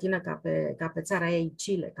Latină ca pe țara ei,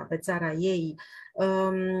 Chile, ca pe țara ei.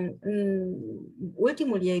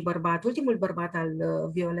 Ultimul bărbat al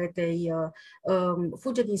Violetei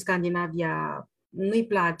fuge din Scandinavia, nu-i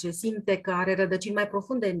place, simte că are rădăcini mai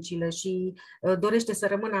profunde în Chile și dorește să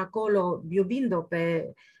rămână acolo, iubind-o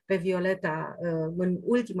pe Violeta în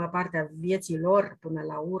ultima parte a vieții lor, până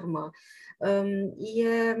la urmă.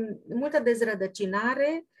 E multă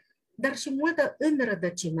dezrădăcinare, dar și multă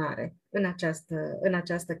înrădăcinare în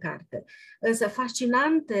această carte. Însă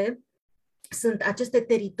fascinante sunt aceste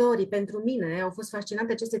teritorii, pentru mine au fost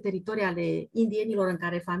fascinante aceste teritorii ale indienilor în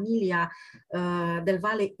care familia Del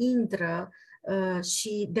Valle intră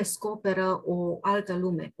și descoperă o altă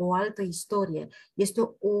lume, o altă istorie. Este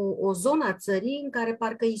o zonă a țării în care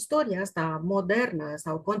parcă istoria asta modernă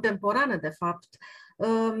sau contemporană, de fapt,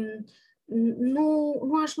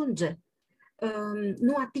 nu ajunge,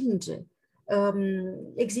 nu atinge.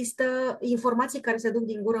 Există informații care se duc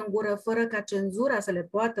din gură în gură fără ca cenzura să le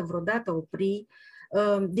poată vreodată opri.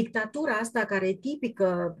 Dictatura asta care e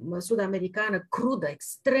tipică sud-americană, crudă,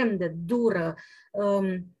 extrem de dură,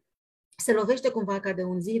 se lovește cumva ca de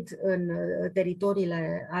un zid în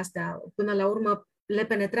teritoriile astea. Până la urmă le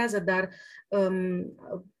penetrează, dar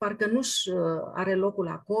parcă nu-și are locul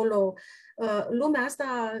acolo. Lumea asta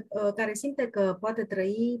care simte că poate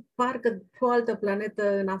trăi parcă pe o altă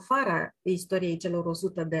planetă în afara istoriei celor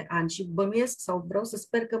 100 de ani și bănuiesc sau vreau să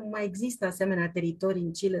sper că mai există asemenea teritorii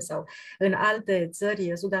în Chile sau în alte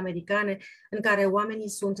țări sud-americane în care oamenii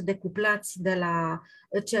sunt decuplați de la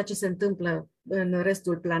ceea ce se întâmplă în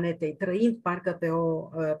restul planetei, trăind parcă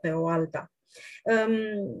pe o alta.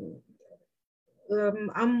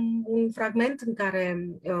 Am un fragment în care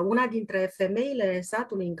una dintre femeile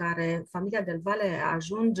satului în care familia Del Valle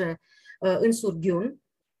ajunge în surghiun,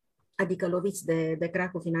 adică loviți de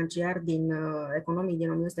cracul financiar din economii din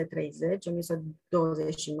 1930-1929,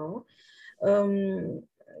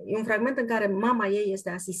 e un fragment în care mama ei este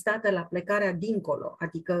asistată la plecarea dincolo,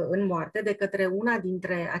 adică în moarte, de către una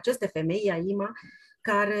dintre aceste femei, Aima,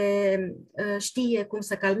 care știe cum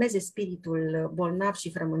să calmeze spiritul bolnav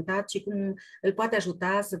și frământat și cum îl poate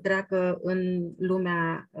ajuta să treacă în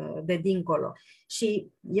lumea de dincolo.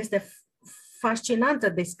 Și este fascinantă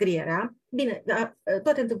descrierea. Bine,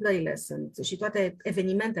 toate întâmplările sunt și toate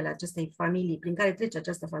evenimentele acestei familii, prin care trece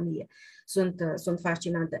această familie, sunt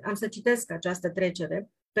fascinante. Am să citesc această trecere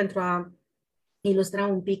pentru a ilustra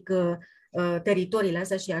un pic teritoriile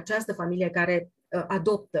astea și această familie care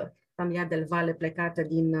adoptă familia Del Valle plecată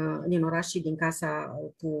din oraș și din casa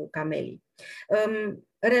cu camelii.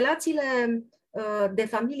 Relațiile de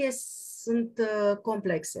familie sunt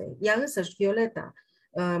complexe. Ea însăși, Violeta,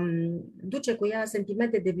 duce cu ea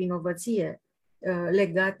sentimente de vinovăție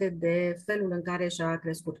legate de felul în care și-a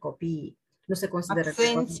crescut copiii. Nu se consideră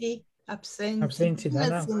Absenții,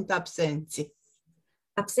 da. Sunt absenții.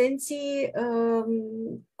 Absenții,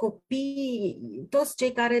 copii, toți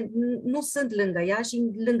cei care nu sunt lângă ea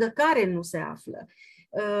și lângă care nu se află.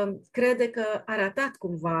 Crede că a ratat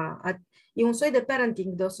cumva. E un soi de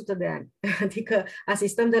parenting de 100 de ani. Adică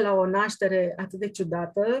asistăm de la o naștere atât de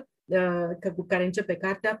ciudată, cu care începe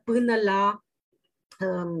cartea, până la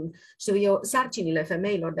știu eu, sarcinile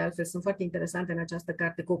femeilor, de altfel, sunt foarte interesante în această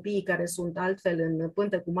carte. Copiii care sunt altfel în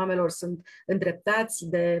pântecul mamelor sunt îndreptați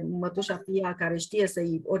de mătușa Pia, care știe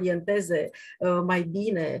să-i orienteze mai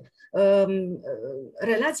bine.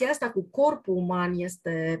 Relația asta cu corpul uman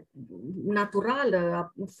este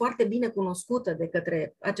naturală, foarte bine cunoscută de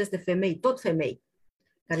către aceste femei, tot femei,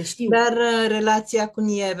 care știu. Dar relația cu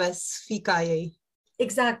Nieves, fiica ei?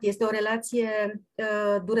 Exact, este o relație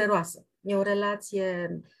dureroasă. E o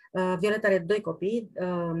relație... Violeta are 2 copii,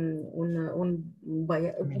 un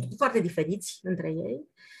băiat, foarte diferiți între ei.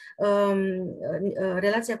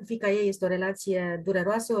 Relația cu fiica ei este o relație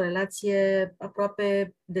dureroasă, o relație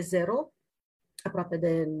aproape de zero,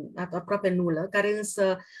 aproape nulă, care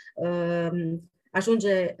însă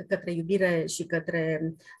ajunge către iubire și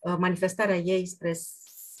către manifestarea ei spre,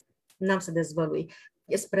 n-am să dezvălui,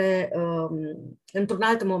 spre într-un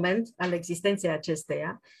alt moment al existenței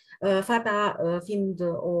acesteia, fata fiind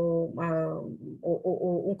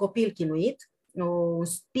un copil chinuit, un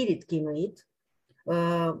spirit chinuit,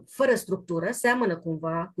 fără structură, seamănă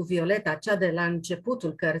cumva cu Violeta, cea de la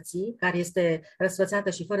începutul cărții, care este răsfățată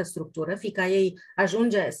și fără structură. Fiica ei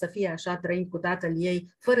ajunge să fie așa, trăind cu tatăl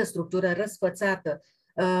ei, fără structură, răsfățată,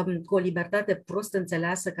 cu o libertate prost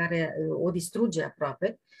înțeleasă care o distruge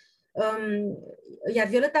aproape. Iar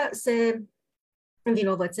Violeta se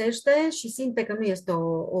învinovățește și simte că nu este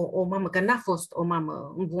o mamă, că n-a fost o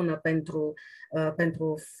mamă bună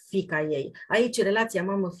pentru fiica ei. Aici relația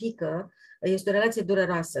mamă-fică este o relație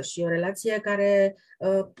dureroasă și o relație care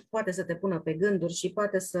poate să te pună pe gânduri și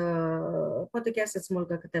poate chiar să-ți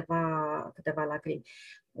smulgă câteva lacrimi.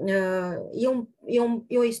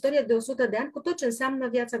 E o istorie de 100 de ani cu tot ce înseamnă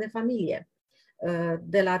viața de familie.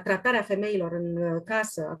 De la tratarea femeilor în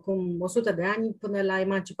casă acum 100 de ani până la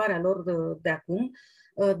emanciparea lor de acum,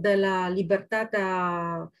 de la libertatea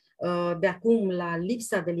de acum la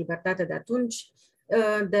lipsa de libertate de atunci,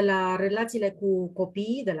 de la relațiile cu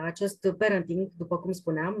copiii, de la acest parenting, după cum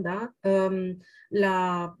spuneam, da?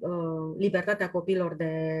 La libertatea copiilor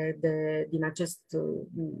din acest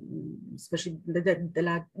sfârșit,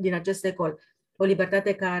 din acest secol. O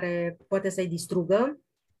libertate care poate să-i distrugă.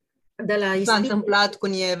 S-a întâmplat cu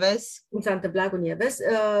Nieves. Cum s-a întâmplat cu Nieves,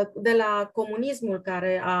 de la comunismul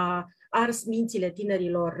care a ars mințile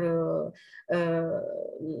tinerilor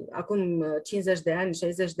acum 50 de ani,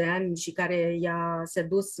 60 de ani și care i-a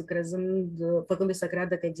sedus făcându-i să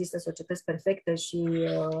creadă că există societăți perfecte și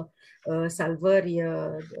salvări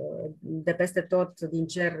de peste tot din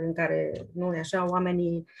cer în care nu e așa,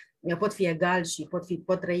 oamenii pot fi egali și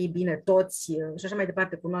pot trăi bine toți și așa mai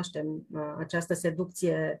departe. Cunoaștem această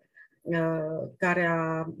seducție care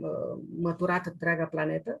a măturat întreaga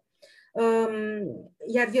planetă.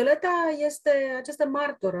 Iar Violeta este această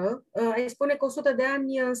martoră. Îi spune că 100 de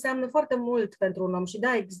ani înseamnă foarte mult pentru un om și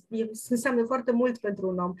da, înseamnă foarte mult pentru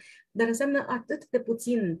un om, dar înseamnă atât de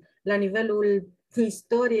puțin la nivelul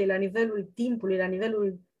istoriei, la nivelul timpului, la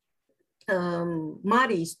nivelul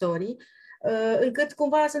marii istorii, încât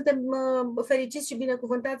cumva suntem fericiți și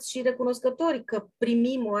binecuvântați și recunoscători că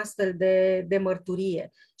primim o astfel de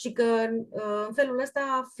mărturie și că în felul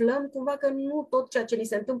ăsta aflăm cumva că nu tot ceea ce ni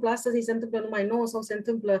se întâmplă astăzi ni se întâmplă numai nouă sau se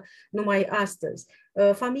întâmplă numai astăzi.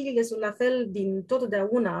 Familiile sunt la fel din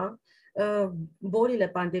totdeauna, bolile,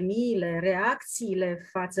 pandemiile, reacțiile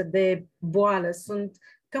față de boală sunt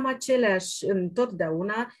cam aceleași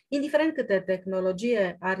întotdeauna, indiferent câte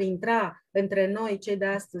tehnologie ar intra între noi, cei de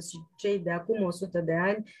astăzi și cei de acum 100 de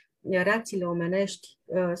ani, reacțiile omenești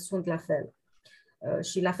sunt la fel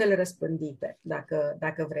și la fel răspândite,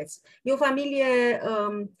 dacă vreți. E o familie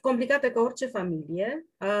complicată ca orice familie,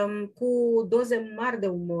 cu doze mari de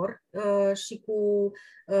umor și cu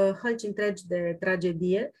hălci întregi de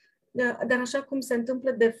tragedie, dar așa cum se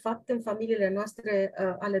întâmplă de fapt în familiile noastre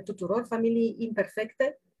ale tuturor, familii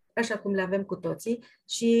imperfecte, așa cum le avem cu toții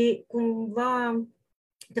și cumva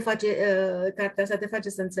cartea asta te face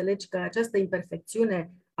să înțelegi că această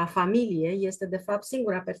imperfecțiune a familiei este de fapt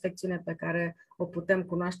singura perfecțiune pe care o putem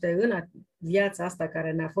cunoaște în viața asta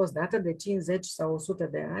care ne-a fost dată de 50 sau 100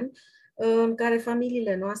 de ani, în care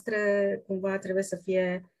familiile noastre cumva trebuie să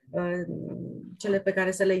fie cele pe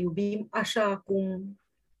care să le iubim așa cum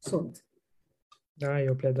sunt. Da, e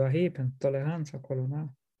o pledoarie pentru toleranță acolo, da?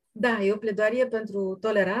 Da, e o pledoarie pentru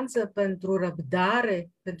toleranță, pentru răbdare,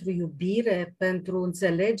 pentru iubire, pentru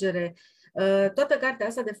înțelegere. Toată cartea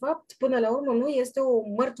asta, de fapt, până la urmă, nu este o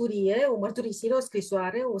mărturie, o mărturisire, o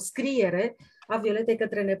scrisoare, o scriere a Violetei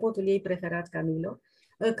către nepotul ei preferat, Camilo.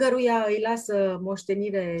 căruia îi lasă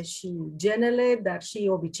moștenire și genele, dar și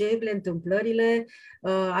obiceiurile, întâmplările.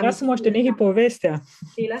 Lasă moștenire povestea.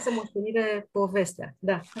 Îi lasă moștenire povestea,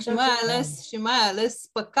 da. Așa și mai ales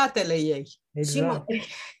păcatele ei. Exact.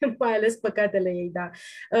 Și mai ales păcatele ei, da.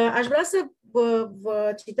 Aș vrea să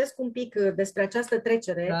vă citesc un pic despre această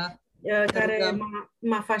trecere, da, care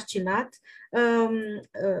m-a fascinat.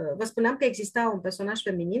 Vă spuneam că exista un personaj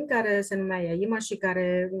feminin care se numea Iaima și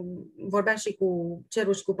care vorbea și cu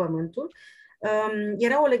cerul și cu pământul.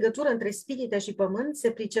 Era o legătură între spirite și pământ,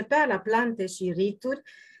 se pricepea la plante și rituri,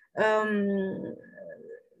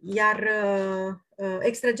 iar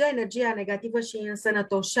extragea energia negativă și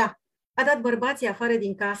însănătoșea. A dat bărbații afară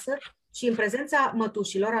din casă și în prezența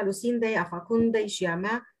mătușilor, a Lucindei, a Facundei și a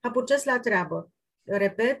mea, a purces la treabă.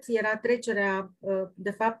 Repet, era trecerea,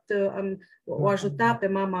 de fapt, o ajuta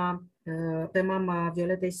pe mama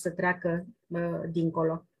Violetei să treacă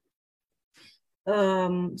dincolo.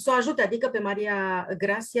 Să o ajute, adică pe Maria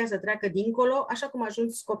Gracia să treacă dincolo, așa cum a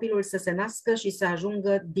ajuns copilul să se nască și să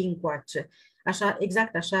ajungă dincoace.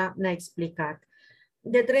 Exact așa ne-a explicat.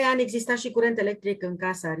 De 3 ani exista și curent electric în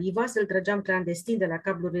casa Riva, să-l trăgeam clandestin de la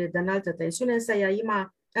cablurile de înaltă tensiune, însă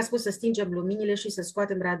Iaima a spus să stingem luminile și să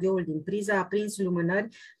scoatem radioul din priză, a prins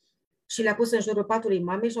lumânări și le-a pus în jurul patului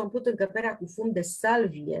mamei și a umplut încăperea cu fum de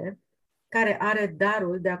salvie, care are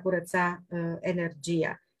darul de a curăța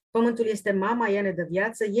energia. Pământul este mama, ea ne dă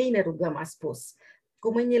viață, ei ne rugăm, a spus.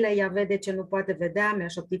 Cu mâinile ea vede ce nu poate vedea, mi-a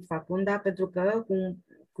șoptit Facunda, pentru că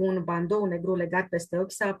cu un bandou negru legat peste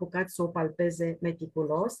ochi s-a apucat să o palpeze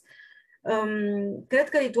meticulos. Cred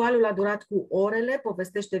că ritualul a durat cu orele,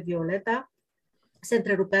 povestește Violeta. Se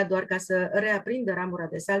întrerupea doar ca să reaprindă ramura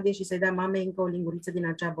de salvie și să-i dea mamei încă o linguriță din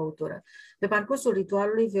acea băutură. Pe parcursul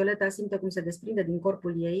ritualului, Violeta simte cum se desprinde din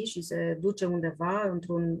corpul ei și se duce undeva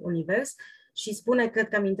într-un univers și spune, cred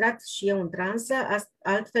că am intrat și eu în transă,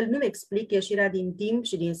 altfel nu-mi explic ieșirea din timp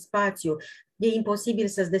și din spațiu. E imposibil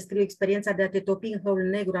să-ți descriu experiența de a te topi în hăul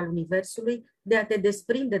negru al universului, de a te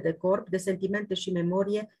desprinde de corp, de sentimente și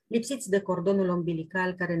memorie, lipsiți de cordonul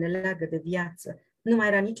umbilical care ne leagă de viață. Nu mai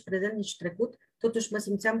era nici prezent, nici trecut, totuși mă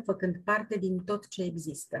simțeam făcând parte din tot ce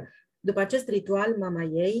există. După acest ritual, mama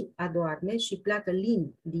ei adorme și pleacă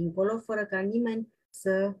lin dincolo, fără ca nimeni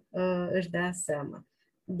să își dea seama.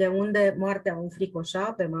 De unde moartea o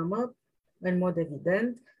înfricoșa pe mamă, în mod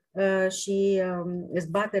evident, și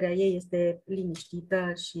zbaterea ei este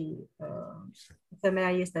liniștită și femeia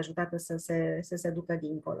este ajutată să se ducă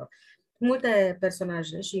dincolo. Multe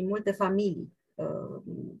personaje și multe familii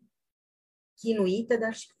chinuite,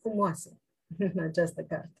 dar și frumoase în această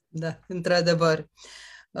carte. Da, într-adevăr.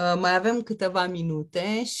 Mai avem câteva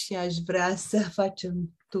minute și aș vrea să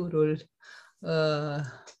facem turul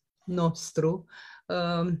nostru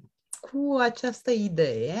cu această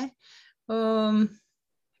idee.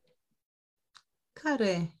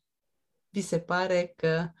 Care vi se pare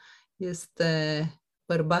că este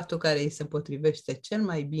bărbatul care îi se potrivește cel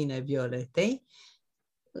mai bine Violetei,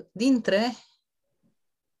 dintre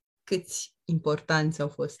câți importanți au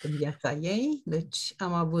fost în viața ei? Deci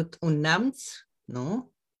am avut un neamț,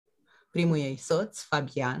 nu? Primul ei soț,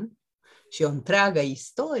 Fabian, și o întreagă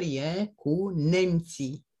istorie cu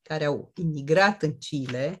nemții care au imigrat în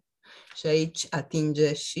Chile și aici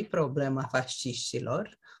atinge și problema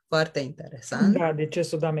fasciștilor. Foarte interesant. Da, de ce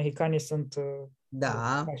sud-americanii sunt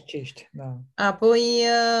fasciști. Da. Apoi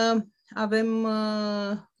avem,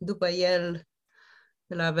 după el,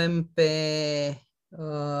 îl avem pe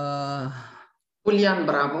Julian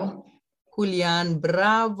Bravo. Julian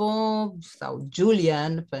Bravo sau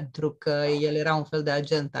Julian, pentru că el era un fel de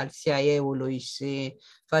agent al CIA-ului și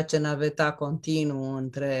face naveta continuu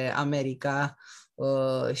între America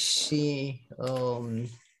și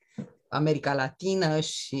America Latină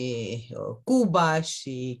și Cuba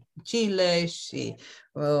și Chile și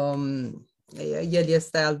el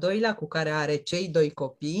este al doilea cu care are cei 2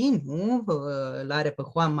 copii, nu? Îl are pe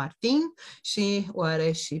Juan Martin și o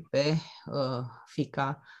are și pe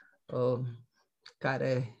fiica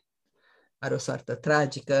care are o soartă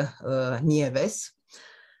tragică, Nieves.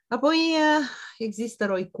 Apoi există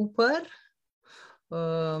Roy Cooper.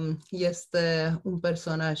 Este un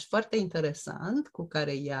personaj foarte interesant cu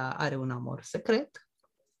care ea are un amor secret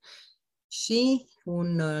și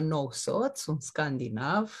un nou soț, un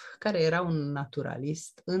scandinav, care era un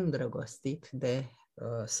naturalist îndrăgostit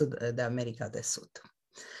de America de Sud.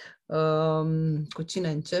 Cu cine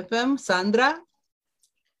începem? Sandra?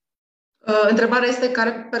 Întrebarea este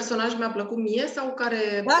care personaj mi-a plăcut mie sau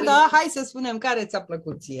care... Da, hai să spunem care ți-a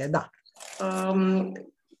plăcut ție, da.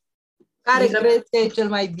 Care crezi că e cel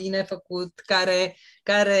mai bine făcut?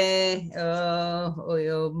 Care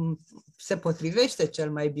se potrivește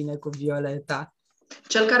cel mai bine cu Violeta?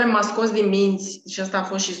 Cel care m-a scos din minți, și ăsta a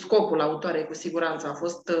fost și scopul autoarei cu siguranță, a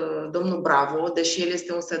fost domnul Bravo, deși el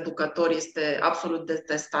este un seducător, este absolut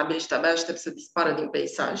detestabil și abia aștept să dispară din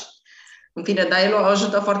peisaj. În fine, dar el o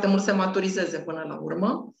ajută foarte mult să maturizeze până la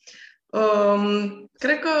urmă.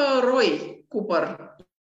 Cred că Roy Cooper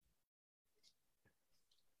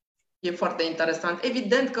e foarte interesant.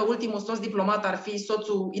 Evident că ultimul soț diplomat ar fi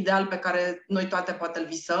soțul ideal pe care noi toate poate îl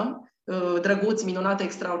visăm. Drăguț, minunat,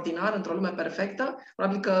 extraordinar, într-o lume perfectă.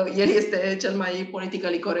 Probabil că el este cel mai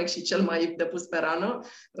politically corect și cel mai depus pe rană.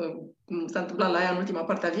 S-a întâmplat la ea în ultima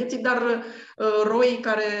parte a vieții, dar Roy,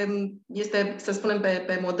 care este, să spunem,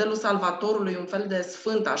 pe modelul salvatorului, un fel de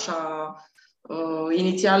sfânt, așa,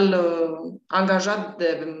 inițial angajat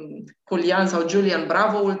de Julian sau Julian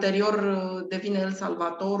Bravo, ulterior devine el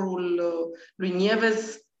salvatorul lui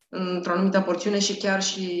Nieves într-o anumită porțiune și chiar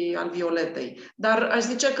și al Violetei. Dar aș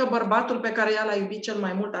zice că bărbatul pe care ea l-a iubit cel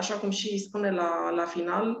mai mult, așa cum și spune la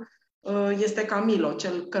final, este Camilo,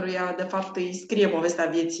 cel căruia de fapt îi scrie povestea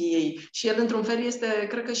vieții ei. Și el într-un fel este,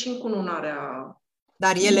 cred că și încununarea.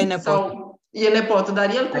 Dar el e nepot. E nepot, dar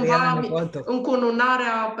el cumva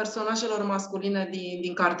încununarea personajelor masculine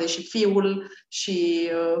din carte, și fiul, și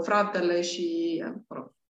fratele, și...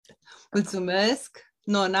 Mulțumesc!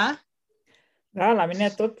 Nona? Da, la mine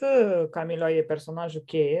tot Camilo e personajul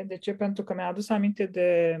cheie. De ce? Pentru că mi-a adus aminte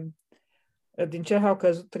din ce au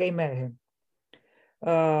căzut 3 mere.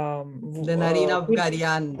 De Narina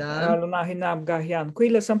Abgarian, da? Lui Narina Abgarian. Cui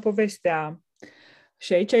lăsăm povestea?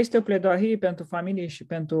 Și aici este o pledoarie pentru familie și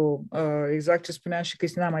pentru, exact ce spunea și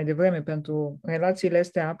Cristina mai devreme, pentru relațiile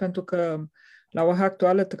astea, pentru că la ora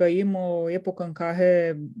actuală trăim o epocă în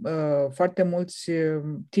care foarte mulți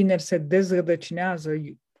tineri se dezrădăcinează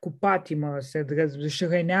cu patimă, își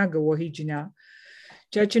reneagă originea,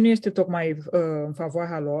 ceea ce nu este tocmai în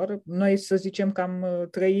favoarea lor. Noi să zicem că am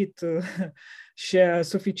trăit și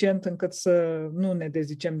suficient încât să nu ne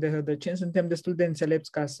dezicem de rădăcini, suntem destul de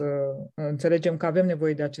înțelepți ca să înțelegem că avem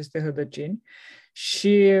nevoie de aceste rădăcini.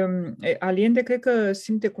 Și Allende cred că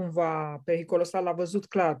simte cumva pericolul ăsta, l-a văzut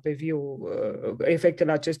clar pe viu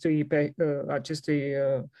efectele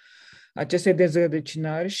acestei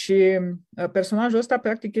dezrădăcinări și personajul ăsta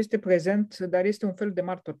practic este prezent, dar este un fel de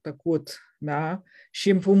martor tăcut, da? Și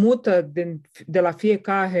împrumută de la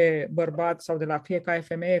fiecare bărbat sau de la fiecare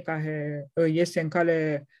femeie care iese în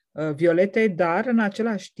cale Violetei, dar în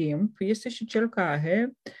același timp este și cel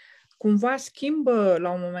care cumva schimbă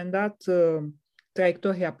la un moment dat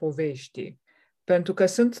traiectoria poveștii. Pentru că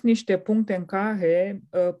sunt niște puncte în care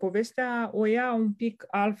povestea o ia un pic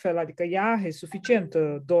altfel, adică ea are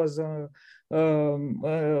suficientă doză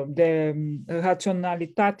de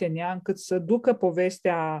raționalitate în ea încât să ducă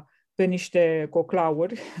povestea pe niște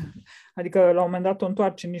coclauri, adică la un moment dat o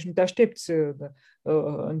întoarce, nici nu te aștepți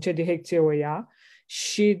în ce direcție o ia.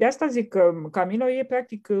 Și de asta zic că Camilo e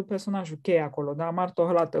practic personajul cheie acolo, da?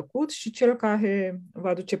 Martorul la tăcut și cel care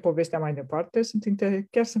va duce povestea mai departe.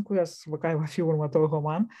 Chiar sunt curioasă să văd care va fi următorul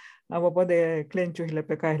roman, apropo de clenciurile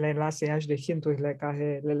pe care le lasă ea și de hinturile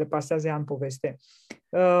care le pasează ea în poveste.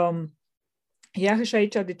 Iar și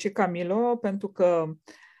aici, de ce Camilo? Pentru că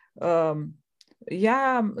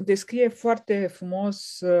ea descrie foarte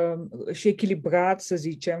frumos și echilibrat, să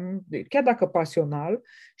zicem, chiar dacă pasional,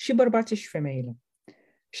 și bărbații și femeile.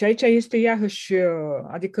 Și aici este iarăși,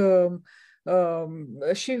 adică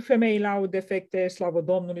și femeile au defecte, slavă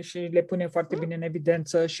Domnului, și le pune foarte bine în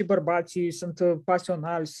evidență, și bărbații sunt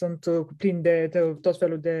pasionali, sunt plini de tot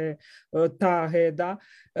felul de tare, da?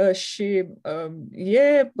 Și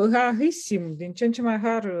e rarisim, din ce în ce mai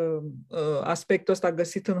rar aspectul ăsta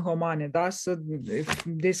găsit în romane, da? Să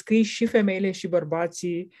descrii și femeile și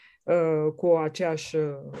bărbații cu aceeași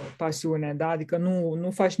pasiune, da? Adică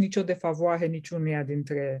nu faci nicio defavoare niciunuia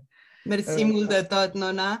dintre... Mersi mult de tot,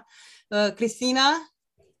 Nona. Cristina?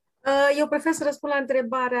 Eu prefer să răspund la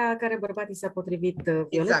întrebarea care bărbații s-a potrivit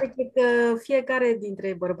Violetei. Exact. Cred că fiecare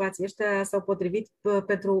dintre bărbații ăștia s-au potrivit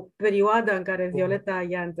pentru perioada în care Violeta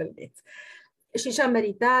i-a întâlnit. Și și-a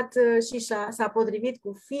meritat și s-a potrivit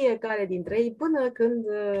cu fiecare dintre ei până când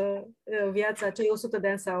viața, cei 100 de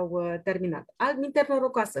ani s-au terminat. Altminteri,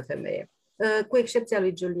 norocoasă femeie, cu excepția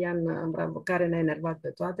lui Julian Bravo, care ne-a enervat pe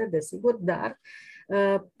toate, desigur, dar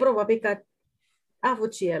probabil că a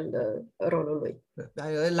avut și el rolul lui.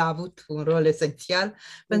 El a avut un rol esențial,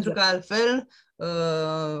 exact. Pentru că altfel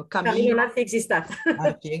Camilo n-ar fi existat.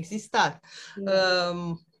 Ar fi existat.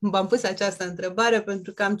 v-am pus această întrebare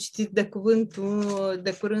pentru că am citit de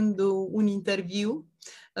curând un interviu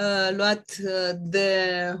luat de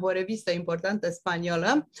o revistă importantă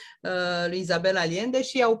spaniolă, lui Isabel Allende,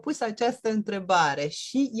 și i-au pus această întrebare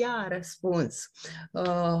și ea a răspuns: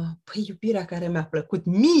 păi iubirea care mi-a plăcut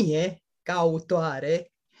mie ca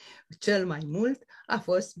autoare cel mai mult a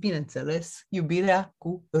fost, bineînțeles, iubirea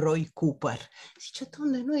cu Roy Cooper. Zice,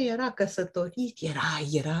 Doamne, nu era căsătorit,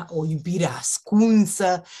 era o iubire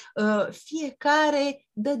ascunsă, fiecare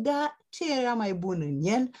dădea ce era mai bun în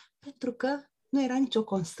el, pentru că nu era nicio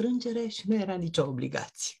constrângere și nu era nicio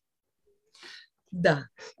obligație. Da,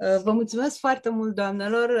 vă mulțumesc foarte mult,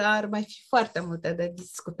 doamnelor, ar mai fi foarte multe de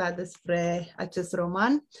discutat despre acest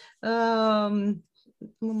roman.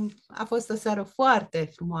 A fost o seară foarte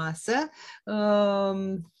frumoasă.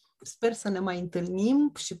 Sper să ne mai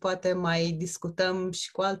întâlnim și poate mai discutăm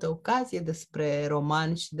și cu altă ocazie despre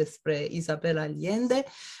roman și despre Isabel Allende.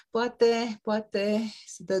 Poate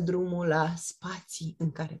să dă drumul la spații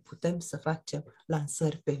în care putem să facem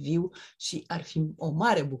lansări pe viu și ar fi o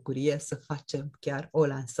mare bucurie să facem chiar o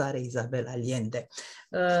lansare Isabel Allende.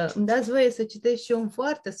 Îmi dați voie să citesc și eu un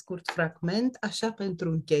foarte scurt fragment, așa pentru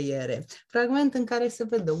încheiere. Fragment în care se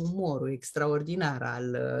vede umorul extraordinar al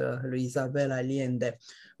lui Isabel Allende.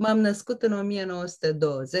 M-am născut în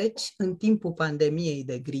 1920, în timpul pandemiei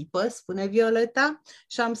de gripă, spune Violeta,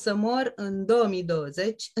 și am să mor în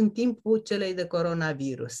 2020, în timpul celei de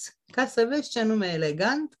coronavirus. Ca să vezi ce nume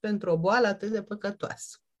elegant pentru o boală atât de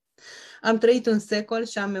păcătoasă. Am trăit un secol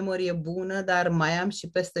și am memorie bună, dar mai am și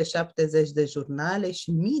peste 70 de jurnale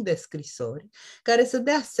și mii de scrisori care să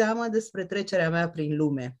dea seama despre trecerea mea prin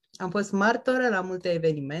lume. Am fost martoră la multe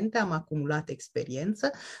evenimente, am acumulat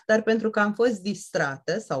experiență, dar pentru că am fost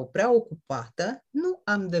distrată sau prea ocupată, nu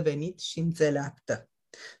am devenit și înțeleaptă.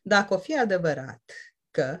 Dacă o fi adevărat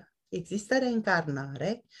că există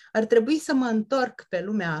reîncarnare, ar trebui să mă întorc pe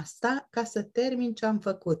lumea asta ca să termin ce am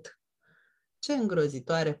făcut. Ce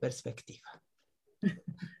îngrozitoare perspectivă!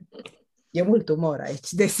 E mult umor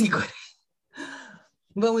aici, desigur.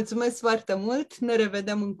 Vă mulțumesc foarte mult, ne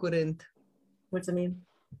revedem în curând. Mulțumim!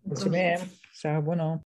 Mulțumim! Seara bună!